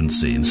its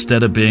infancy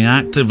instead of being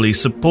actively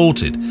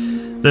supported.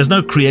 There's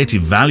no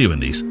creative value in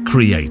these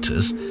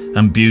creators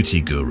and beauty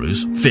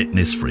gurus,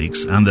 fitness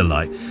freaks and the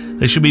like.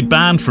 They should be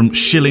banned from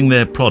shilling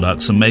their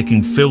products and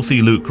making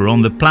filthy lucre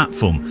on the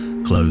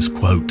platform, close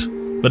quote.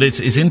 But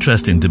it's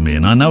interesting to me,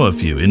 and I know a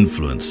few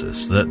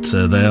influencers, that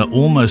they are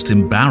almost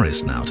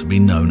embarrassed now to be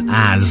known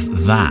as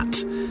that.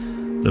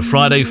 The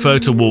Friday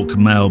Photo Walk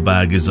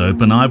mailbag is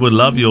open. I would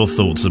love your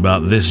thoughts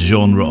about this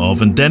genre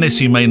of, and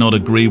Dennis, you may not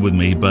agree with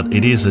me, but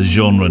it is a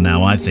genre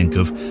now, I think,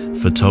 of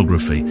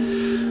photography.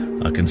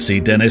 I can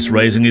see Dennis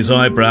raising his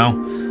eyebrow.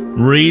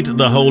 Read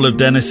the whole of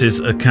Dennis's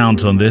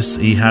account on this.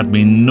 He had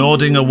me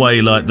nodding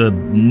away like the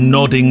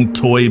nodding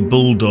toy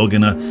bulldog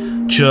in a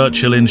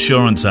Churchill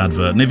insurance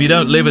advert. And if you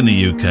don't live in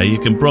the UK, you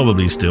can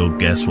probably still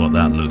guess what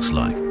that looks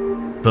like.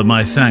 But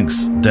my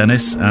thanks,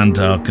 Dennis, and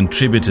our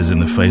contributors in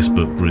the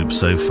Facebook group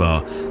so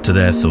far, to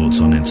their thoughts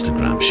on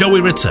Instagram. Shall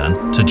we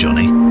return to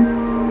Johnny?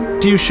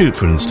 Do you shoot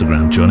for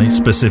Instagram, Johnny,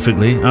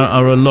 specifically?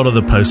 Are a lot of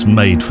the posts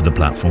made for the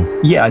platform?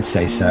 Yeah, I'd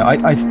say so. I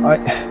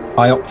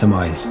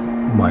optimize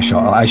my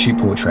shot. I shoot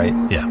portrait.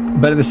 Yeah.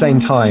 But at the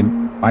same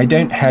time, I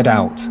don't head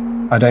out.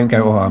 I don't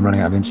go, oh, I'm running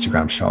out of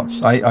Instagram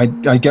shots. I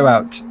go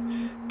out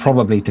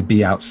probably to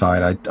be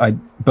outside.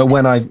 But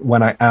when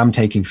I am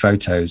taking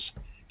photos,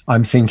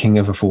 I'm thinking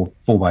of a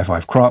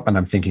 4x5 crop, and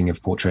I'm thinking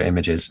of portrait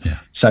images. Yeah.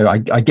 So I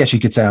guess you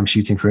could say I'm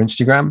shooting for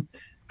Instagram.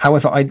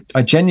 However,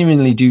 I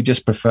genuinely do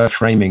just prefer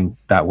framing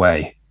that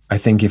way. I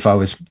think if I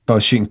was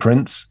shooting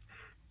prints,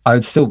 I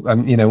would still,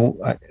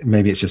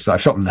 maybe it's just that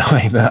I've shot them that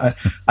way, but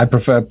I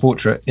prefer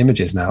portrait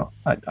images now.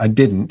 I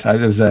didn't.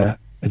 There was a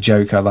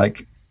joke I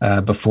like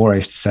before. I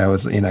used to say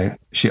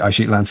I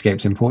shoot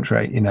landscapes in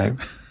portrait,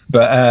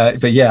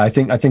 But yeah, I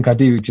think I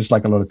do, just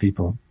like a lot of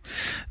people.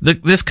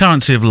 This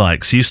currency of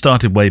likes, you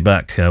started way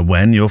back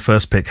when your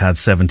first pic had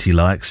 70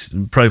 likes,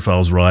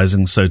 profiles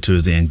rising, so too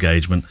is the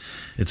engagement.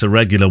 It's a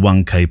regular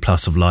 1K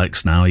plus of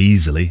likes now,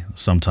 easily,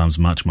 sometimes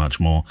much, much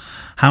more.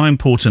 How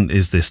important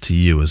is this to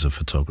you as a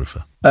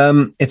photographer?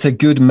 It's a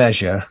good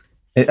measure.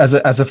 As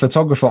a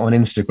photographer on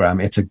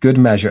Instagram, it's a good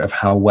measure of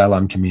how well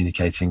I'm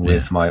communicating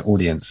with my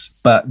audience.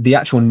 But the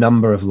actual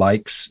number of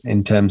likes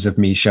in terms of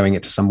me showing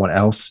it to someone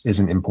else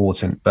isn't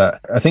important. But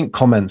I think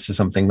comments is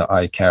something that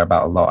I care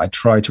about a lot. I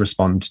try to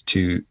respond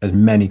to as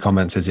many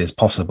comments as is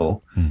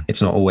possible.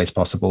 It's not always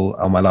possible.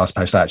 On my last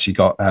post, I actually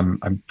got,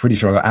 I'm pretty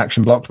sure I got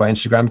action blocked by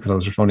Instagram because I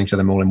was responding to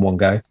them all in one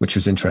go, which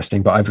was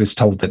interesting. But I was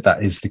told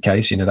that is the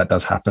case. That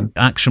does happen.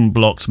 Action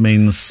blocked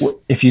means?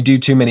 If you do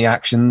too many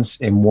actions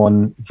in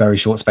one very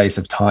short space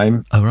of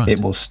time,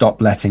 it will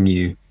stop letting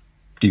you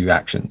do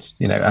actions,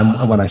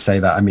 and when I say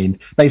that, I mean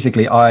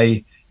basically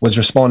I was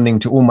responding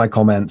to all my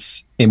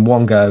comments in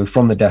one go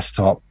from the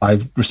desktop.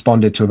 I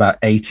responded to about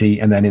 80,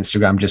 and then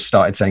Instagram just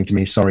started saying to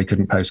me, sorry,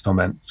 couldn't post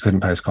comment.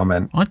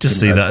 I just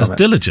see that as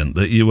diligent,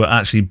 that you were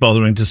actually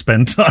bothering to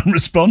spend time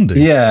responding.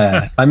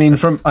 Yeah. I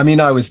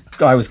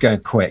was going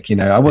quick,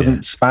 I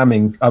wasn't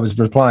spamming. I was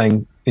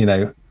replying,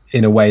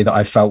 in a way that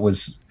I felt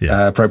was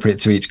appropriate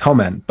to each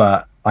comment.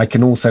 But I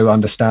can also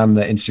understand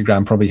that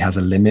Instagram probably has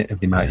a limit of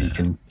the amount you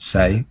can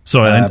say.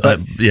 Sorry, I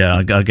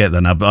get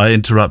that now, but I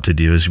interrupted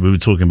you as we were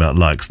talking about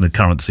likes and the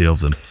currency of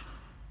them.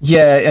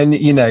 Yeah, and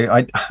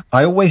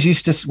I always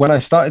used to, when I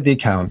started the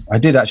account, I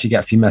did actually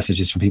get a few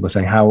messages from people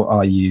saying, how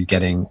are you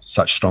getting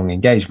such strong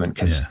engagement?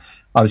 Because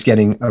I was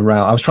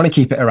trying to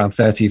keep it around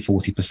 30 or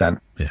 40%.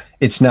 Yeah.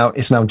 It's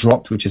now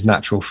dropped, which is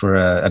natural for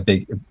a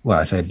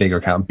bigger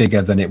account,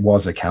 bigger than it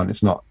was account.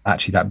 It's not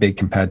actually that big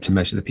compared to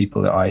most of the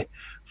people that I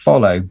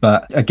follow.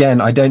 But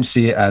again, I don't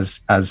see it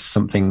as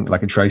something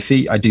like a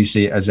trophy. I do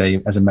see it as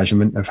a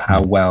measurement of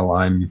how well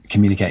I'm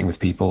communicating with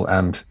people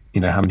and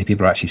how many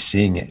people are actually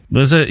seeing it.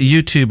 There's a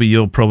YouTuber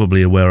you're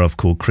probably aware of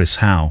called Chris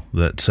Howe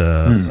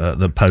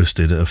that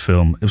posted a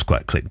film. It was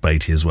quite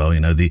clickbaity as well.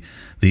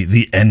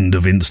 The end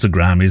of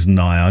Instagram is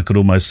nigh. I could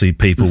almost see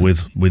people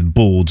with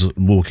boards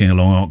walking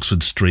along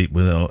Oxford Street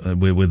with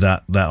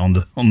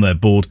that on their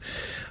board.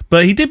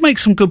 But he did make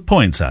some good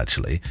points,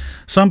 actually.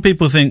 Some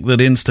people think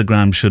that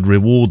Instagram should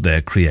reward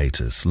their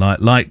creators,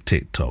 like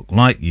TikTok,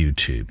 like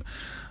YouTube.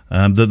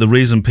 That the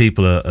reason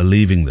people are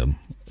leaving them,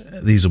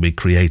 these will be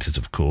creators,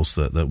 of course,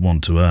 that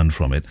want to earn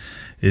from it,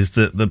 is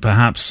that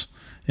perhaps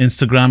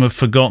Instagram have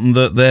forgotten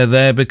that they're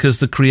there because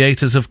the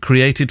creators have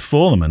created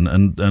for them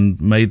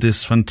and made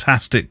this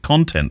fantastic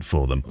content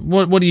for them.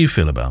 What do you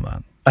feel about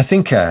that? I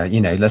think,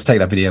 let's take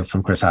that video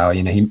from Chris Howe.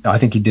 I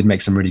think he did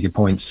make some really good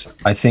points.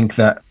 I think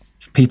that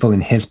people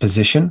in his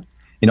position,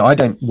 I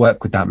don't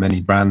work with that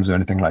many brands or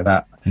anything like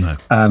that. No.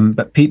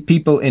 But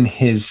people in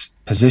his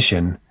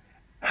position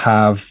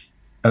have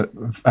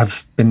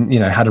been,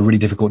 had a really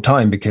difficult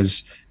time,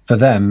 because for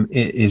them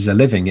it is a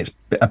living. It's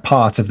a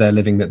part of their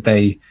living that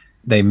they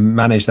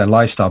manage their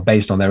lifestyle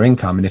based on their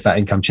income. And if that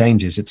income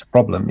changes, it's a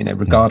problem,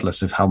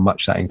 regardless of how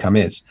much that income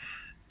is.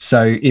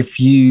 So if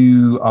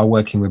you are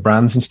working with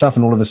brands and stuff,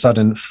 and all of a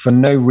sudden, for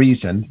no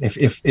reason, if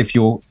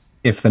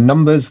the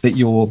numbers that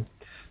your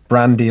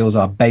brand deals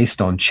are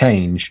based on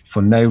change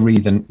for no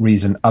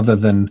reason other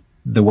than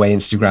the way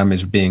Instagram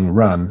is being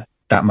run,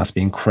 that must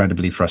be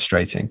incredibly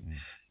frustrating.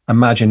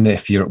 Imagine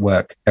if you're at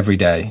work every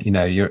day,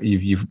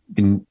 you've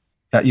been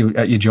at your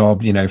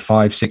job,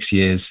 5-6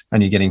 years,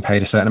 and you're getting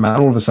paid a certain amount,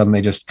 and all of a sudden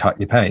they just cut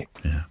your pay.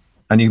 Yeah.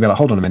 And you'd be like,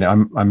 hold on a minute,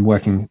 I'm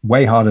working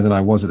way harder than I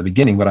was at the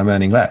beginning, but I'm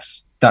earning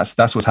less.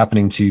 That's what's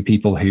happening to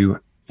people who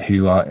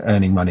are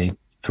earning money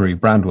through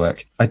brand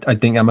work. I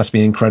think that must be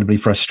an incredibly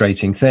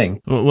frustrating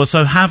thing. Well,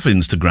 so have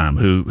Instagram,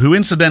 who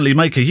incidentally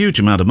make a huge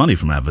amount of money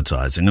from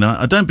advertising, and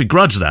I don't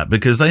begrudge that,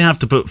 because they have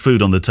to put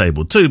food on the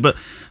table too. But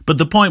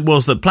the point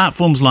was that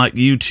platforms like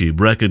YouTube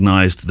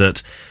recognised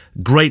that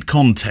great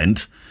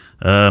content,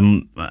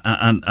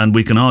 and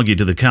we can argue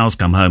till the cows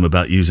come home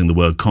about using the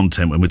word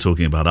content when we're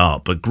talking about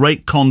art, but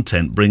great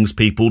content brings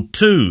people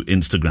to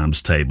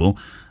Instagram's table.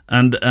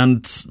 And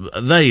that's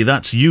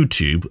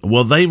YouTube.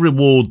 Well, they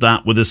reward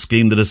that with a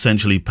scheme that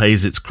essentially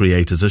pays its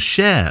creators a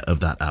share of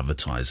that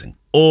advertising.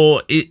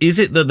 Or is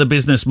it that the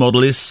business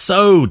model is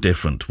so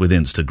different with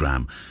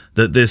Instagram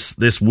that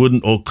this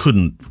wouldn't or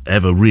couldn't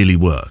ever really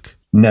work?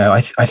 No,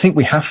 I think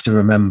we have to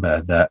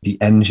remember that the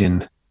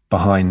engine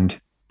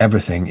behind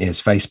everything is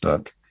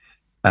Facebook.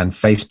 And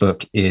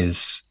Facebook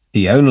is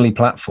the only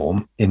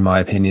platform, in my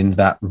opinion,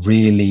 that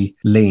really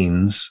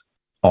leans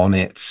on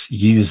its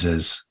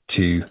users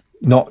to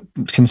not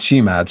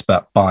consume ads,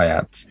 but buy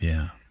ads.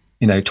 Yeah.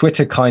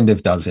 Twitter kind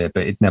of does it,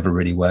 but it never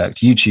really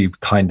worked. YouTube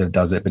kind of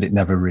does it, but it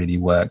never really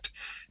worked.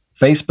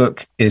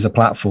 Facebook is a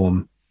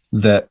platform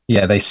that,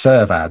 they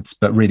serve ads,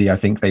 but really I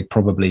think they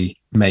probably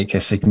make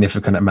a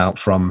significant amount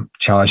from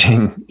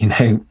charging,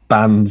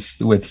 bands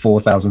with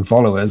 4,000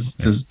 followers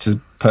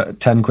to put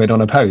 10 quid on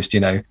a post.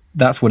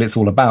 That's what it's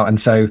all about. And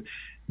so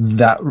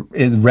that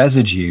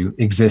residue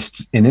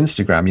exists in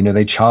Instagram.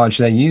 They charge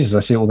their users. I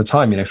see it all the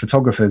time.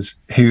 Photographers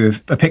who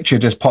a picture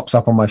just pops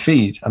up on my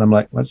feed, and I'm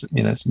like, well,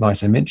 it's a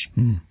nice image.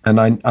 And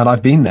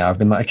I've been there. I've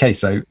been like, okay,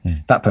 so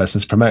that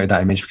person's promoted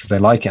that image because they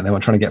like it and they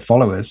want trying to get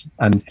followers,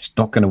 and it's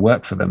not going to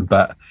work for them.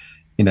 But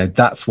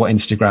that's what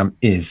Instagram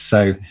is.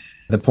 So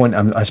the point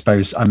I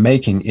suppose I'm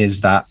making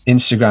is that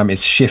Instagram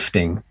is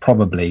shifting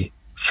probably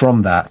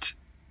from that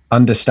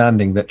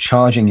understanding that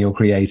charging your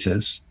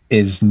creators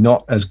is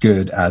not as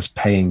good as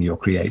paying your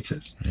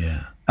creators.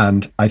 Yeah.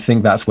 And I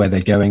think that's where they're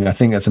going. I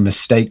think that's a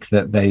mistake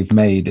that they've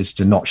made, is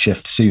to not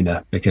shift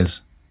sooner,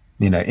 because,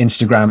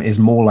 Instagram is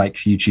more like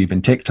YouTube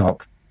and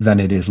TikTok than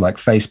it is like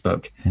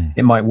Facebook.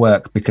 It might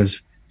work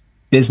because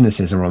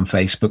businesses are on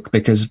Facebook,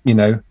 because,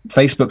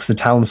 Facebook's the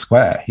town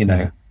square,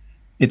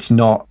 it's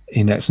not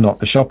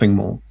the shopping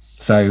mall.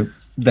 So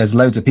there's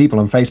loads of people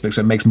on Facebook, so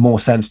it makes more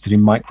sense to do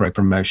micro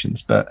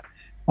promotions. But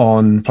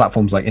on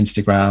platforms like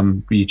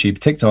Instagram, YouTube,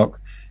 TikTok,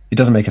 it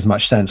doesn't make as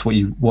much sense.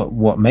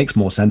 What makes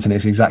more sense, and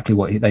it's exactly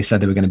what they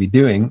said they were going to be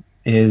doing,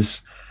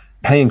 is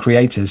paying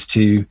creators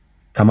to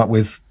come up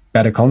with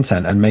better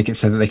content and make it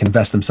so that they can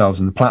invest themselves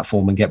in the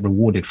platform and get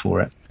rewarded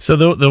for it. So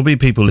there'll be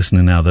people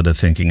listening now that are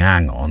thinking,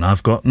 hang on,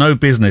 I've got no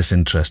business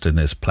interest in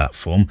this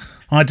platform.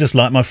 I just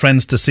like my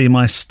friends to see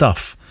my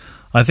stuff.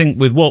 I think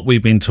with what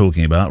we've been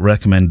talking about,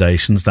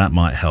 recommendations, that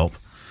might help.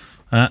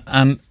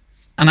 And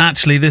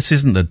actually, this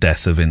isn't the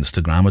death of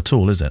Instagram at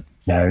all, is it?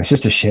 No, it's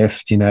just a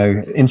shift.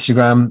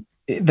 Instagram,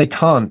 they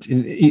can't,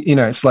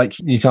 it's like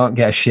you can't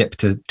get a ship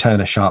to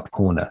turn a sharp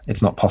corner.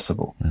 It's not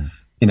possible.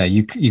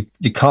 You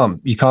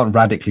can't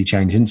radically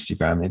change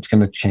Instagram. It's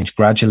going to change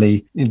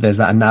gradually. There's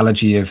that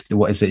analogy of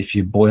what is it? If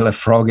you boil a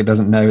frog, it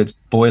doesn't know it's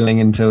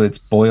boiling until it's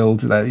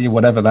boiled.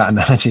 Whatever that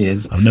analogy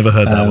is. I've never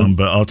heard that one,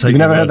 but I'll take. You've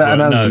never heard that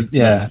analogy? No.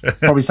 Yeah,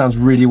 probably sounds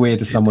really weird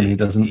to someone who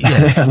hasn't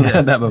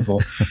heard that before.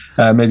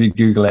 Maybe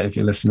Google it if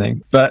you're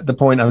listening. But the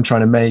point I'm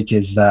trying to make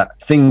is that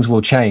things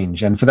will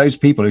change, and for those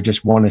people who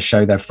just want to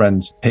show their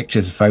friends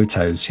pictures,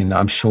 photos,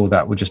 I'm sure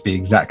that will just be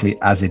exactly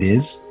as it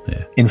is.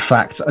 Yeah. In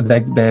fact,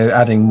 they're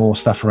adding more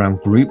stuff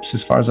around groups,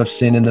 as far as I've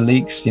seen in the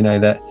leaks.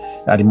 They're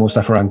adding more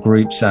stuff around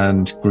groups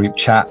and group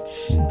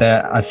chats.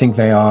 I think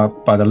they are,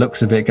 by the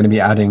looks of it, going to be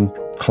adding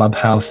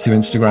Clubhouse to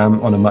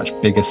Instagram on a much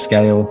bigger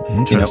scale.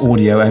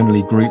 Audio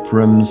only group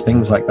rooms,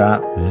 things like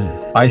that.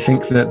 Yeah. I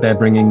think that they're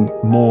bringing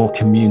more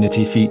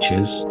community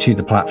features to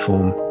the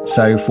platform.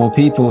 So for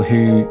people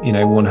who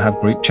want to have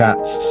group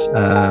chats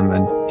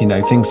and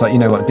things like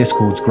what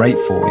Discord's great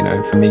for.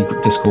 For me,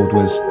 Discord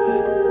was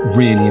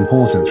really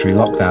important through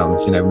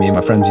lockdowns. Me and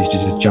my friends used to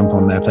just jump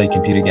on there, play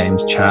computer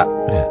games, chat.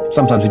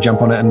 Sometimes we'd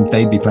jump on it and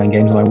they'd be playing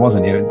games and I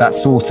wasn't. That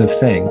sort of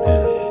thing.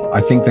 I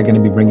think they're going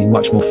to be bringing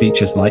much more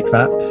features like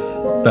that.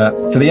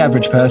 But for the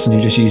average person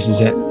who just uses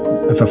it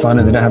for fun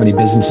and they don't have any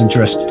business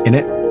interest in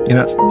it,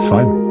 it's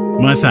fine.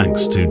 My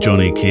thanks to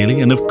Johnny Keeley,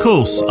 and of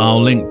course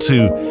I'll link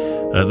to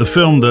the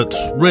film that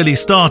really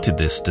started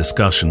this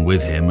discussion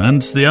with him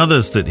and the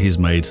others that he's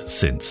made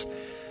since.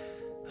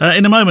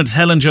 In a moment,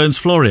 Helen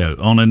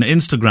Jones-Florio on an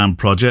Instagram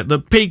project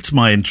that piqued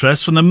my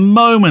interest from the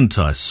moment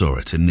I saw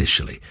it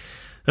initially.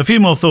 A few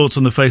more thoughts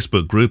on the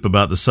Facebook group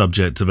about the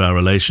subject of our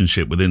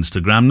relationship with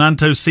Instagram.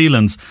 Nanto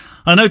Sealands,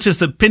 I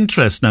noticed that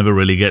Pinterest never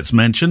really gets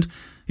mentioned,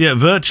 yet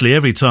virtually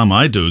every time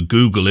I do a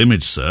Google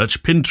image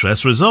search,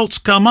 Pinterest results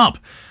come up.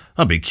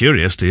 I'd be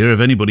curious to hear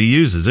if anybody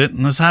uses it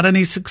and has had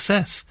any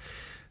success.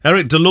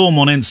 Eric Delorme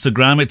on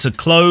Instagram, it's a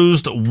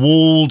closed,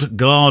 walled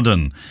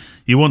garden.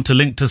 You want to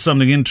link to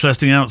something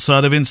interesting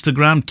outside of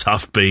Instagram?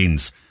 Tough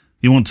beans.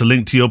 You want to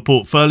link to your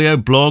portfolio,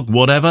 blog,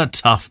 whatever?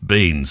 Tough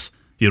beans.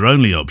 Your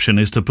only option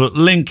is to put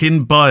link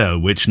in bio,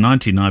 which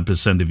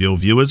 99% of your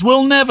viewers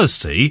will never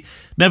see,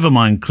 never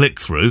mind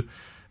click-through.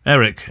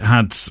 Eric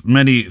had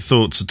many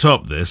thoughts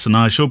atop this, and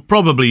I shall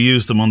probably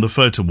use them on the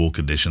photo walk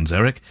editions,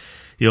 Eric.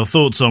 Your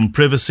thoughts on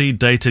privacy,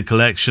 data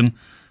collection,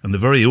 and the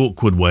very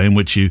awkward way in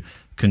which you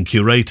can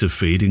curate a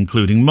feed,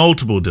 including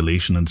multiple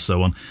deletion and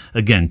so on.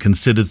 Again,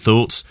 considered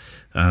thoughts,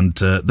 and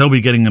they'll be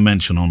getting a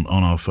mention on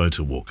our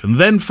photo walk. And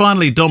then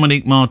finally,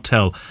 Dominique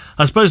Martel.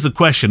 I suppose the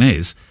question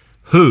is,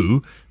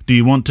 who do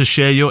you want to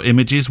share your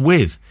images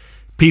with?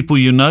 People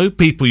you know,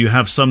 people you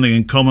have something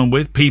in common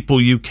with,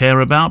 people you care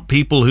about,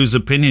 people whose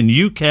opinion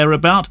you care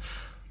about,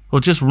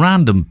 or just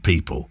random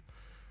people?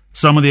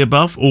 Some of the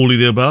above, all of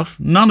the above,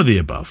 none of the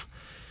above.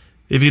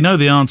 If you know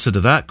the answer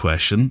to that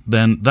question,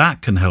 then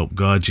that can help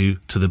guide you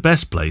to the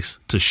best place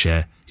to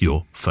share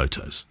your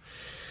photos.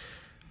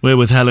 We're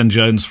with Helen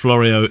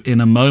Jones-Florio in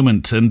a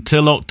moment.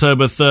 Until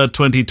October 3rd,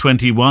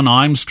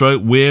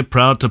 2021, we're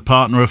proud to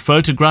partner a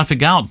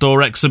photographic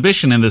outdoor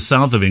exhibition in the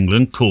south of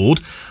England called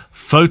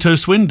Photo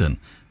Swindon.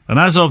 And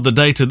as of the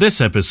date of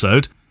this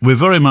episode, we're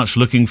very much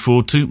looking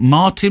forward to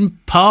Martin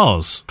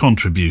Parr's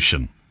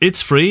contribution.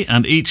 It's free,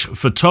 and each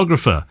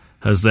photographer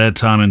has their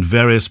time in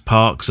various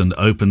parks and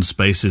open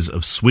spaces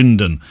of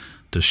Swindon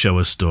to show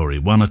a story,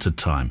 one at a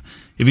time.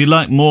 If you'd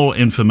like more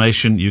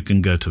information, you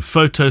can go to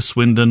Photo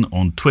Swindon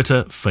on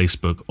Twitter,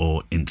 Facebook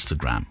or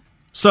Instagram.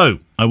 So,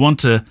 I want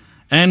to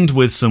end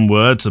with some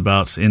words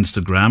about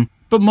Instagram,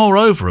 but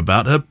moreover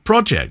about her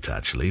project,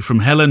 actually, from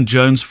Helen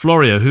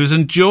Jones-Florio, who's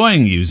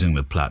enjoying using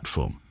the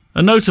platform.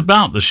 A note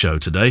about the show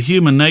today.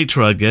 Human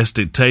nature, I guess,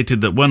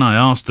 dictated that when I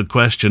asked the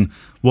question,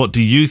 what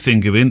do you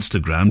think of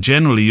Instagram,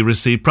 generally you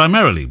receive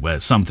primarily where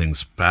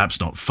something's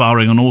perhaps not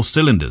firing on all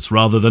cylinders,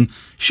 rather than,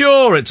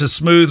 sure, it's a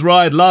smooth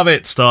ride, love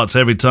it, starts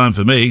every time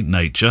for me,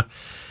 nature.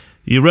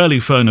 You rarely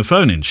phone a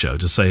phone-in show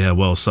to say how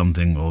well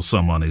something or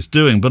someone is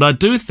doing, but I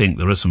do think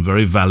there are some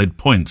very valid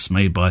points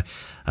made by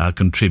our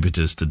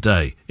contributors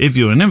today. If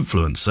you're an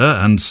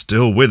influencer and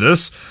still with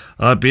us,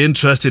 I'd be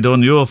interested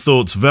on your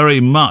thoughts very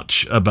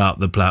much about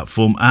the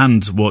platform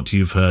and what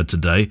you've heard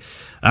today,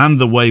 and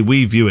the way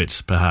we view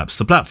it, perhaps,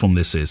 the platform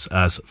this is,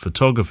 as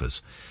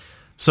photographers.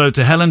 So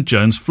to Helen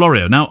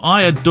Jones-Florio. Now,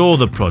 I adore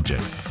the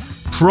project,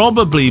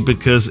 probably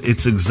because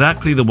it's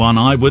exactly the one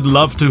I would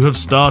love to have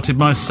started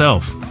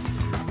myself.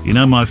 You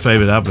know my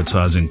favourite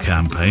advertising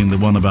campaign, the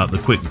one about the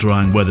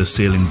quick-drying weather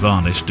sealing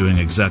varnish doing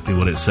exactly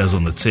what it says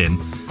on the tin?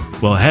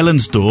 Well,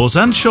 Helen's Doors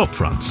and Shop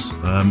Fronts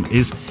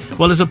is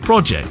a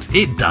project.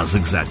 It does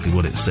exactly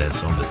what it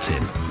says on the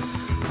tin.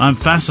 I'm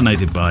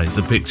fascinated by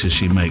the pictures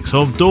she makes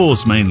of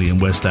doors, mainly in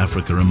West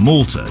Africa and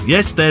Malta.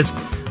 Yes, there's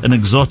an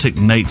exotic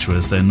nature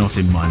as they're not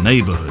in my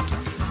neighbourhood,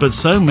 but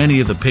so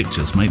many of the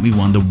pictures make me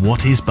wonder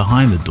what is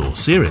behind the door,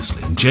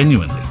 seriously and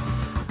genuinely.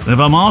 And if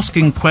I'm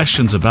asking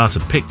questions about a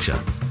picture,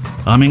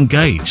 I'm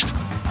engaged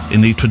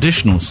in the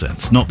traditional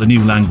sense, not the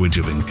new language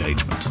of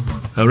engagement.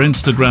 Her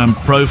Instagram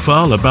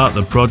profile about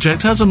the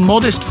project has a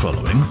modest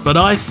following, but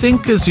I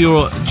think, as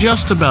you're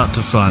just about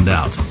to find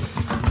out,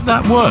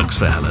 that works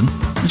for Helen,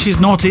 and she's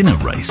not in a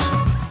race,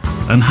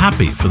 and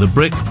happy for the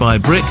brick by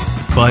brick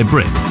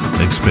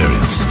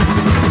experience.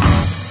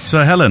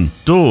 So Helen,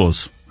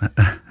 doors.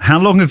 How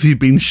long have you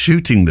been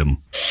shooting them?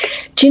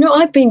 Do you know,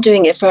 I've been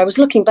doing it I was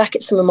looking back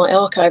at some of my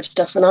archive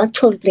stuff, and I've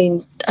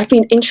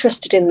been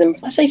interested in them,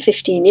 I say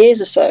 15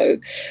 years or so.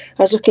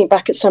 I was looking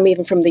back at some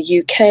even from the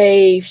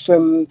UK,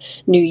 from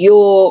New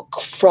York,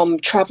 from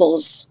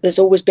travels. There's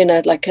always been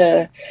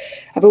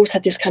I've always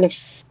had this kind of,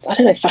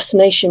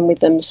 fascination with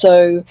them.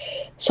 So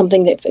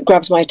something that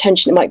grabs my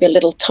attention, it might be a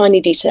little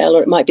tiny detail,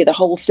 or it might be the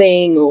whole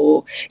thing,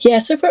 so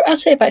I'd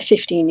say about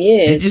 15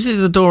 years. Is it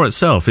the door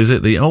itself? Is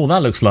it that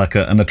looks like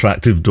an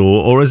attractive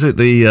door, or is it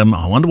the,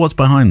 I wonder what's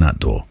behind that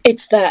door?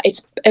 It's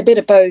a bit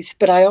of both,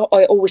 but I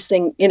always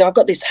think, I've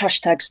got this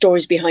hashtag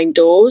stories behind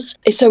doors.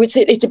 So it's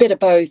a bit of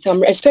both,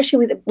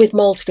 especially with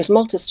Malta, because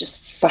Malta's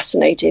just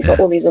fascinating. It's got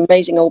all these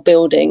amazing old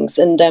buildings.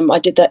 And I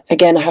did that,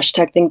 again, a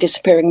hashtag thing,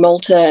 Disappearing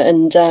Malta.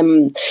 And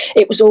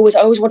I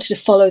always wanted to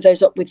follow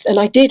those up with, and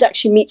I did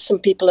actually meet some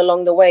people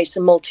along the way,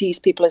 some Maltese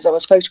people, as I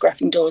was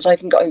photographing doors. I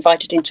even got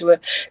invited into a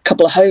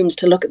couple of homes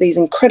to look at these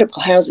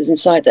incredible houses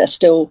inside that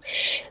are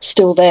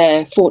still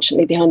there,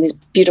 fortunately, behind these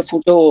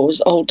beautiful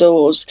doors, old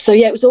doors. So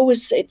yeah,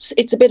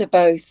 it's a bit of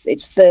both.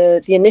 It's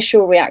the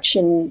initial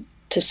reaction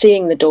to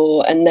seeing the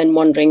door and then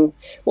wondering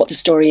what the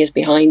story is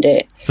behind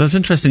it. So it's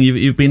interesting.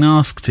 You've been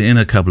asked in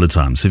a couple of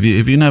times. Have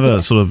you never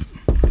sort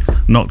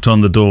of knocked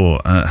on the door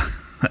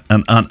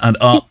and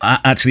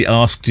actually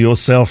asked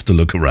yourself to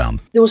look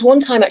around? There was one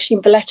time actually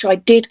in Valletta, I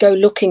did go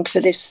looking for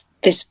this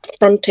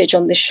frontage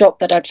on this shop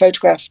that I'd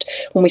photographed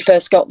when we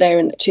first got there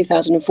in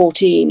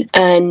 2014,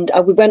 and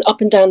we went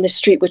up and down this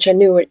street, which I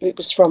knew it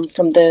was from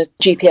the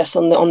GPS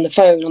on the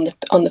phone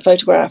on the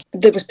photograph.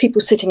 There was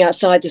people sitting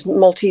outside. There's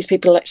Maltese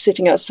people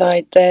sitting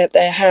outside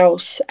their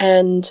house,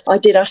 and I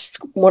did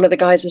ask one of the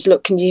guys,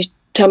 "Look, can you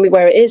tell me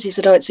where it is?" He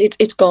said, "Oh,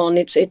 it's gone.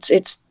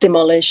 It's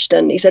demolished."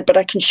 And he said, "But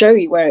I can show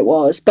you where it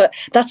was." But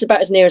that's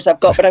about as near as I've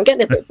got. But I'm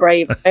getting a bit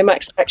brave. I'm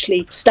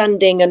actually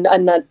standing and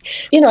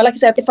like I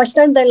said, if I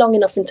stand there long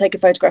enough and take a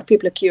photograph,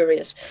 people are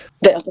curious.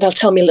 They'll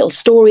tell me a little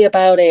story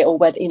about it, or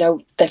whether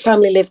their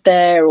family lived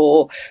there,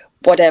 or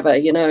whatever,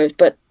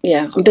 But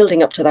yeah, I'm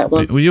building up to that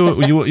one. Well,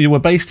 you were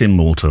based in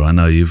Malta. I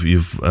know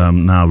you've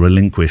now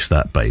relinquished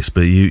that base,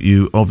 but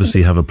you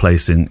obviously have a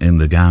place in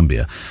the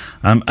Gambia,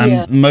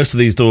 and most of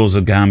these doors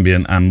are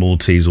Gambian and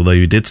Maltese. Although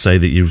you did say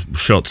that you've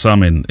shot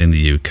some in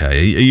the UK.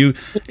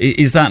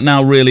 Is that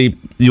now really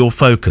your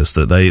focus,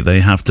 that they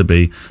have to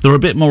be? They're a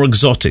bit more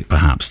exotic,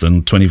 perhaps,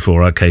 than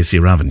 24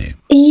 Acacia Avenue.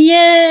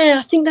 Yeah,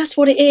 I think that's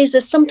what it is.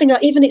 There's something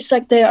it's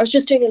like I was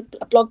just doing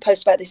a blog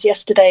post about this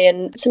yesterday,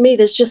 and to me,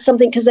 there's just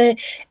something, because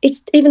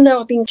it's, even though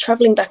I've been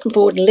travelling back and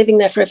forward and living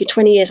there for over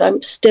 20 years,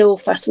 I'm still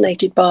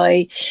fascinated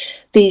by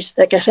these,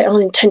 like I say,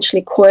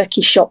 unintentionally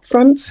quirky shop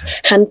fronts,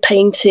 hand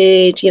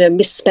painted,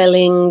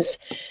 misspellings,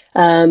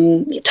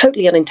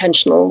 totally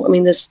unintentional. I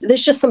mean, there's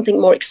just something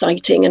more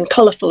exciting and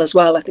colourful as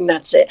well. I think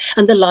that's it.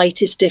 And the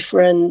light is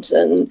different,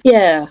 and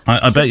yeah.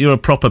 I bet you're a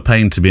proper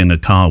pain to be in a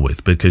car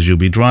with, because you'll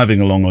be driving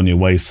along on your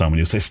way somewhere and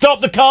you'll say,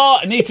 "Stop the car,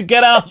 I need to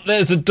get out,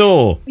 there's a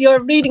door." You're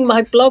reading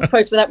my blog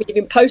post without me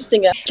even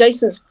posting it.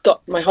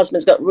 My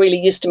husband's got really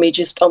used to me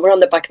we're on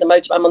the back of the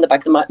motorbike, I'm on the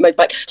back of the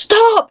motorbike,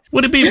 "Stop!"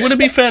 Would it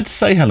be fair to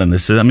say, Helen,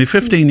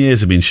 15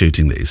 years have been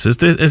shooting these. Has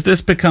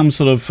this become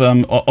sort of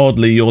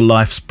oddly your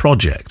life's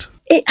project?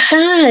 It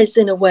has,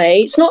 in a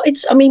way.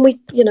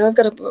 I've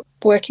got a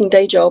working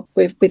day job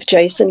with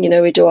Jason.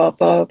 We do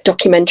our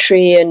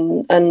documentary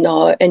and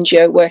our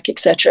NGO work,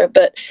 etc.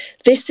 But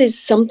this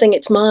is something.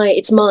 It's mine.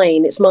 It's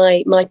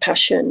my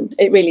passion.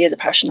 It really is a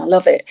passion. I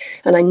love it,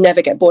 and I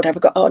never get bored.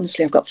 I've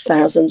got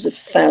thousands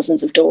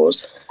of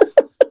doors,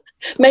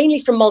 mainly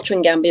from Malta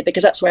and Gambia,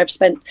 because that's where I've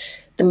spent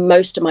the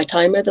most of my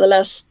time over the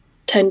last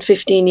 10,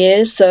 15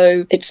 years.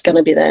 So it's going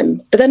to be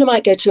them. But then I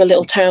might go to a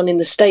little town in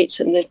the States,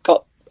 and they've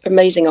got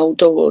amazing old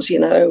doors,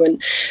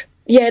 and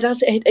yeah,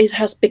 it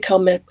has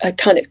become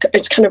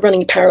it's kind of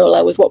running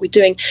parallel with what we're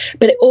doing,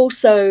 but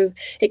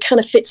it kind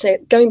of fits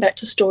it. Going back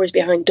to stories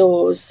behind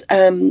doors,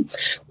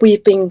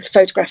 we've been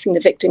photographing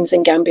the victims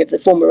in Gambia of the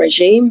former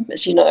regime,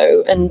 as you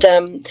know, and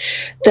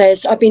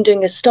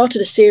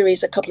started a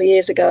series a couple of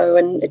years ago,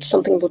 and it's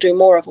something we'll do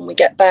more of when we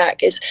get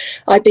back.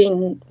 We've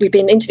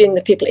been interviewing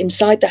the people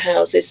inside the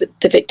houses,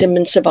 the victim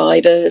and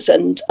survivors,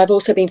 and I've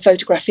also been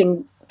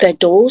photographing their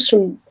doors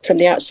from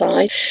the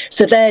outside.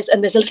 So there's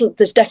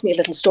definitely a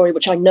little story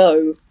which I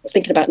know,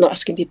 thinking about not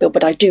asking people,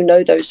 but I do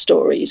know those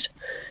stories.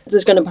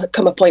 There's going to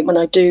come a point when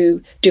I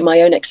do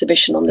my own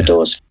exhibition on the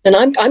doors, and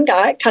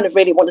I kind of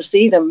really want to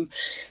see them.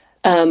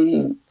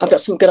 I've got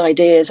some good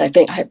ideas. I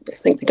think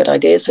the good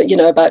ideas,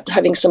 about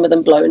having some of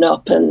them blown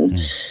up, and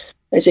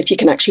as if you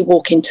can actually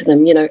walk into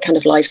them, kind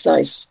of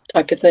life-size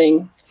type of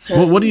thing.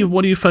 What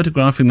are you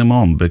photographing them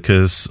on?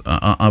 Because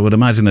I would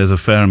imagine there's a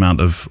fair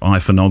amount of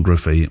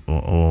iPhoneography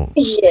or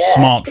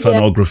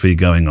smartphoneography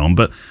going on,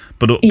 but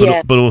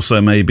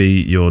also maybe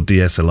your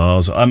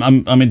DSLRs.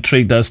 I'm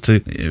intrigued as to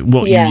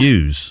what you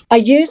use. I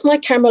use my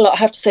camera a lot, I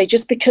have to say,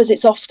 just because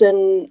it's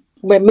often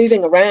we're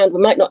moving around. We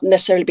might not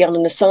necessarily be on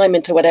an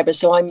assignment or whatever,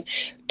 so I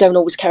don't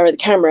always carry the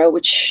camera,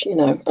 which,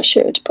 I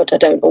should, but I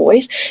don't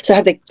always. So I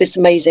have this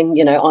amazing,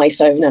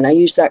 iPhone, and I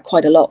use that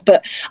quite a lot.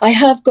 But I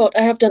have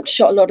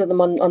shot a lot of them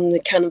on the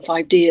Canon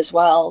 5D as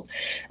well.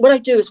 What I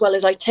do as well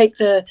is I take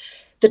the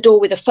door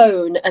with a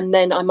phone, and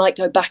then I might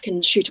go back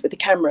and shoot it with the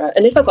camera.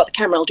 And if I've got the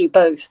camera, I'll do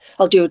both.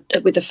 I'll do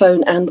it with the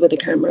phone and with the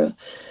camera,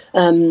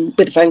 with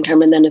the phone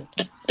camera and then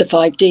the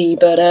 5D.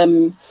 But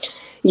I'm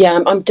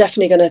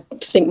definitely going to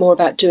think more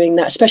about doing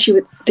that, especially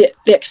with the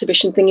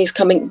exhibition thing is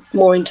coming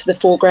more into the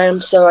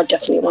foreground. So I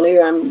definitely want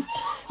to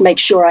make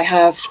sure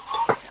I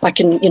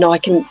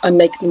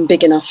make them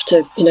big enough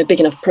to, big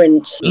enough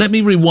prints. Let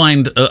me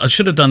rewind. I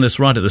should have done this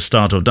right at the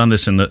start. I've done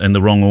this in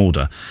the wrong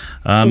order.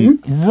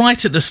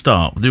 Right at the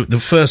start, the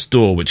first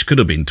door, which could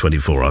have been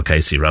 24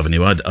 Arcasier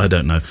Avenue, I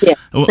don't know. Yeah.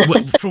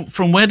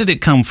 From where did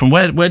it come from?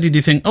 Where did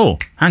you think, oh,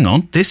 hang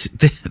on, this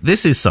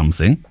is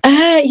something?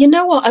 You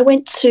know what? I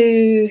went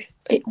to...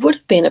 It would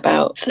have been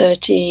about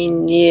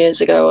 13 years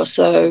ago or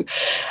so.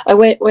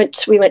 We went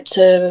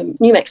to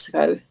New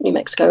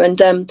Mexico,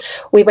 and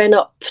we went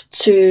up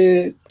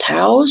to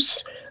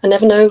Taos. I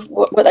never know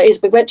what that is.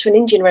 We went to an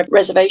Indian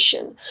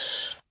reservation.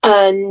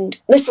 And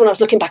this is when I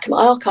was looking back at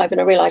my archive and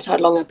I realised how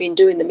long I've been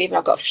doing them. Even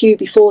I've got a few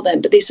before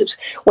then, but this was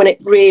when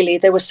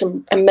there was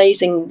some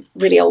amazing,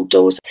 really old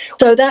doors.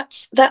 So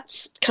that's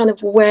kind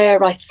of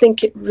where I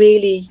think it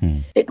really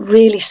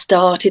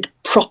started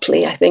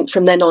properly. I think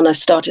from then on I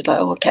started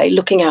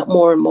looking out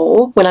more and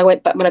more when I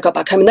got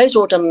back home. And those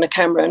were all done on the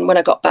camera. And when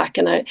I got back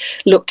and I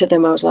looked at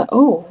them, I was like,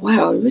 oh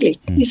wow, really,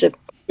 these are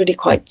really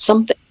quite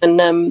something. And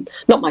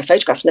not my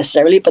photographs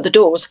necessarily, but the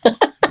doors.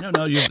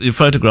 No, your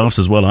photographs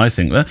as well, I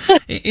think.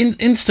 In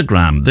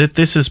Instagram,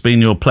 this has been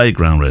your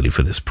playground, really,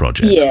 for this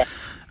project. Yeah.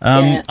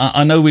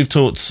 I know we've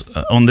talked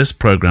on this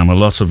programme a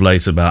lot of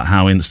late about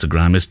how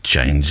Instagram is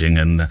changing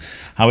and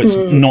how it's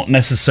not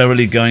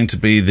necessarily going to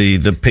be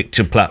the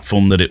picture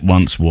platform that it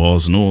once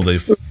was, and all the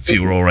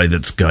furore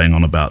that's going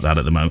on about that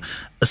at the moment.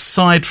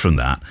 Aside from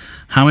that,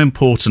 how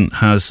important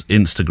has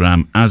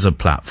Instagram as a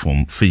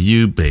platform for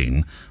you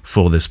been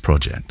for this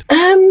project?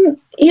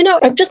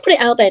 I've just put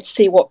it out there to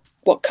see what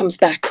comes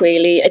back,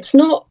 really.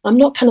 I'm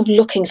not kind of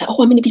looking,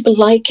 how many people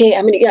like it?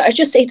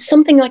 It's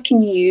something I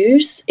can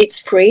use. It's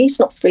free. It's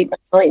not free by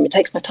time. It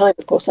takes my time,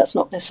 of course, that's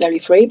not necessarily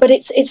free, but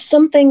it's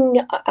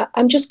something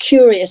I'm just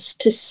curious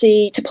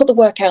to put the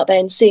work out there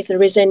and see if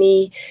there is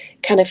any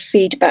kind of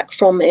feedback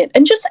from it.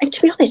 And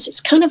to be honest,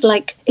 it's kind of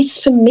like, it's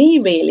for me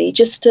really,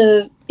 just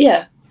to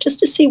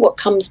see what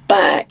comes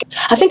back.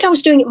 I think I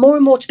was doing it more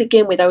and more to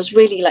begin with. I was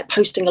really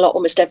posting a lot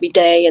almost every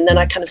day, and then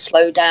I kind of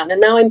slowed down.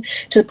 And now I'm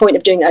to the point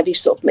of doing every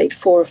sort of maybe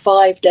 4 or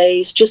 5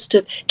 days just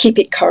to keep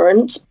it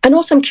current. And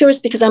also I'm curious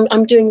because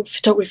I'm doing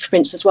photography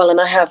prints as well, and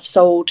I have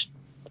sold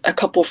a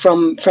couple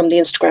from the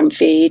Instagram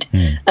feed.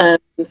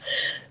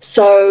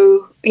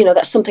 So,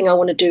 that's something I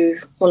want to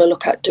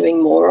look at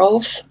doing more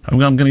of. I'm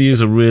going to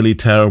use a really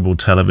terrible a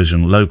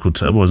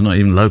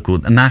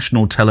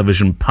national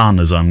television pun,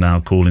 as I'm now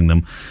calling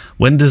them.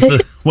 When does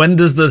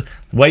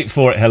wait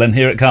for it, Helen,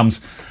 here it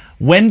comes.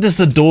 When does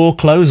the door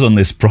close on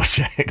this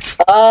project?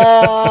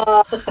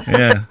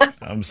 Yeah,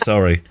 I'm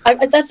sorry.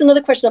 That's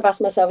another question I've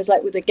asked myself, is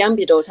with the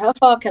Gambia doors, how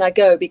far can I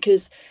go?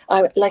 Because,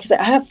 like I said,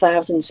 I have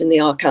thousands in the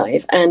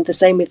archive, and the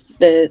same with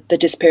the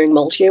disappearing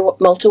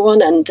Malta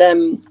one. And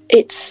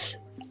it's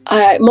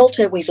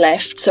Malta we've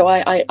left, so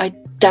I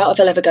doubt if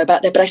I'll ever go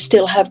back there, but I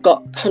still have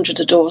got hundreds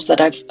of doors that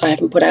I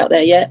haven't put out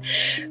there yet.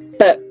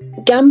 But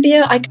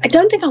Gambia, I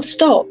don't think I'll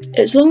stop.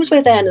 As long as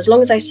we're there and as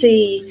long as I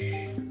see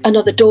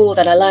another door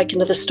that I like,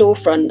 another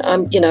storefront,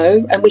 and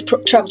we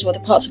travel to other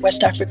parts of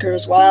West Africa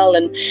as well.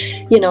 And,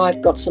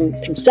 I've got some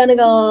from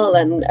Senegal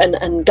and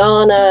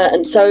Ghana.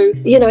 And so,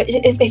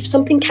 if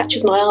something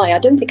catches my eye, I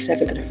don't think it's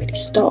ever going to really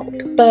stop.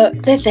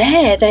 But they're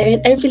there. They're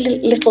in every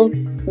little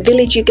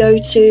village you go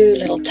to,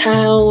 little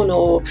town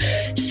or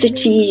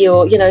city,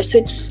 or,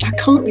 so I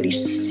can't really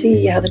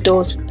see how the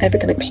door's ever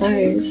going to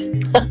close.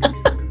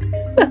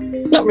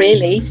 Not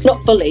really, not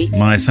fully.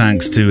 My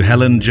thanks to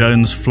Helen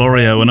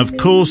Jones-Florio and, of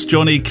course,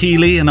 Johnny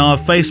Keeley and our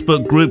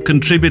Facebook group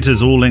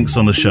contributors, all links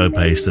on the show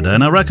page today.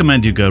 And I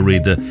recommend you go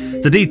read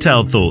the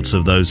detailed thoughts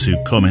of those who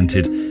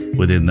commented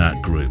within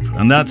that group.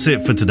 And that's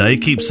it for today.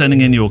 Keep sending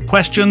in your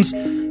questions,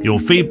 your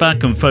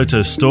feedback and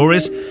photo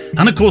stories,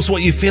 and of course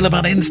what you feel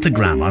about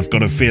Instagram. I've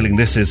got a feeling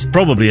this is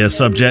probably a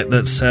subject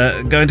that's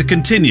going to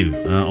continue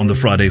on the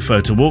Friday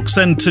Photo Walk.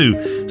 Send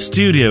to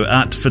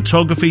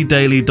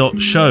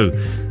studio@photographydaily.show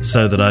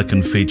so that I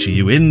can feature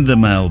you in the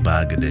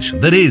mailbag edition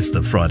that is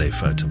the Friday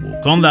Photo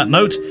Walk. On that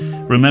note,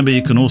 remember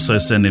you can also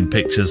send in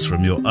pictures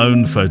from your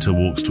own photo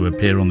walks to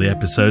appear on the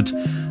episode's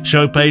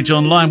show page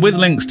online with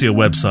links to your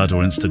website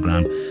or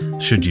Instagram.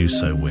 should you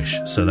so wish.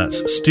 So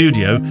that's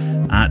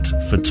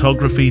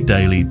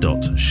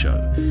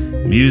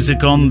studio@photographydaily.show.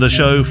 Music on the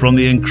show from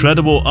the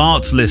incredible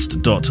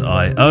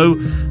artlist.io,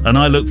 and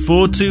I look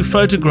forward to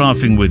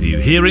photographing with you,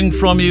 hearing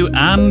from you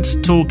and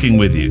talking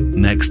with you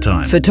next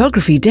time.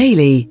 Photography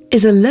Daily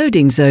is a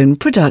Loading Zone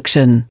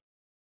production.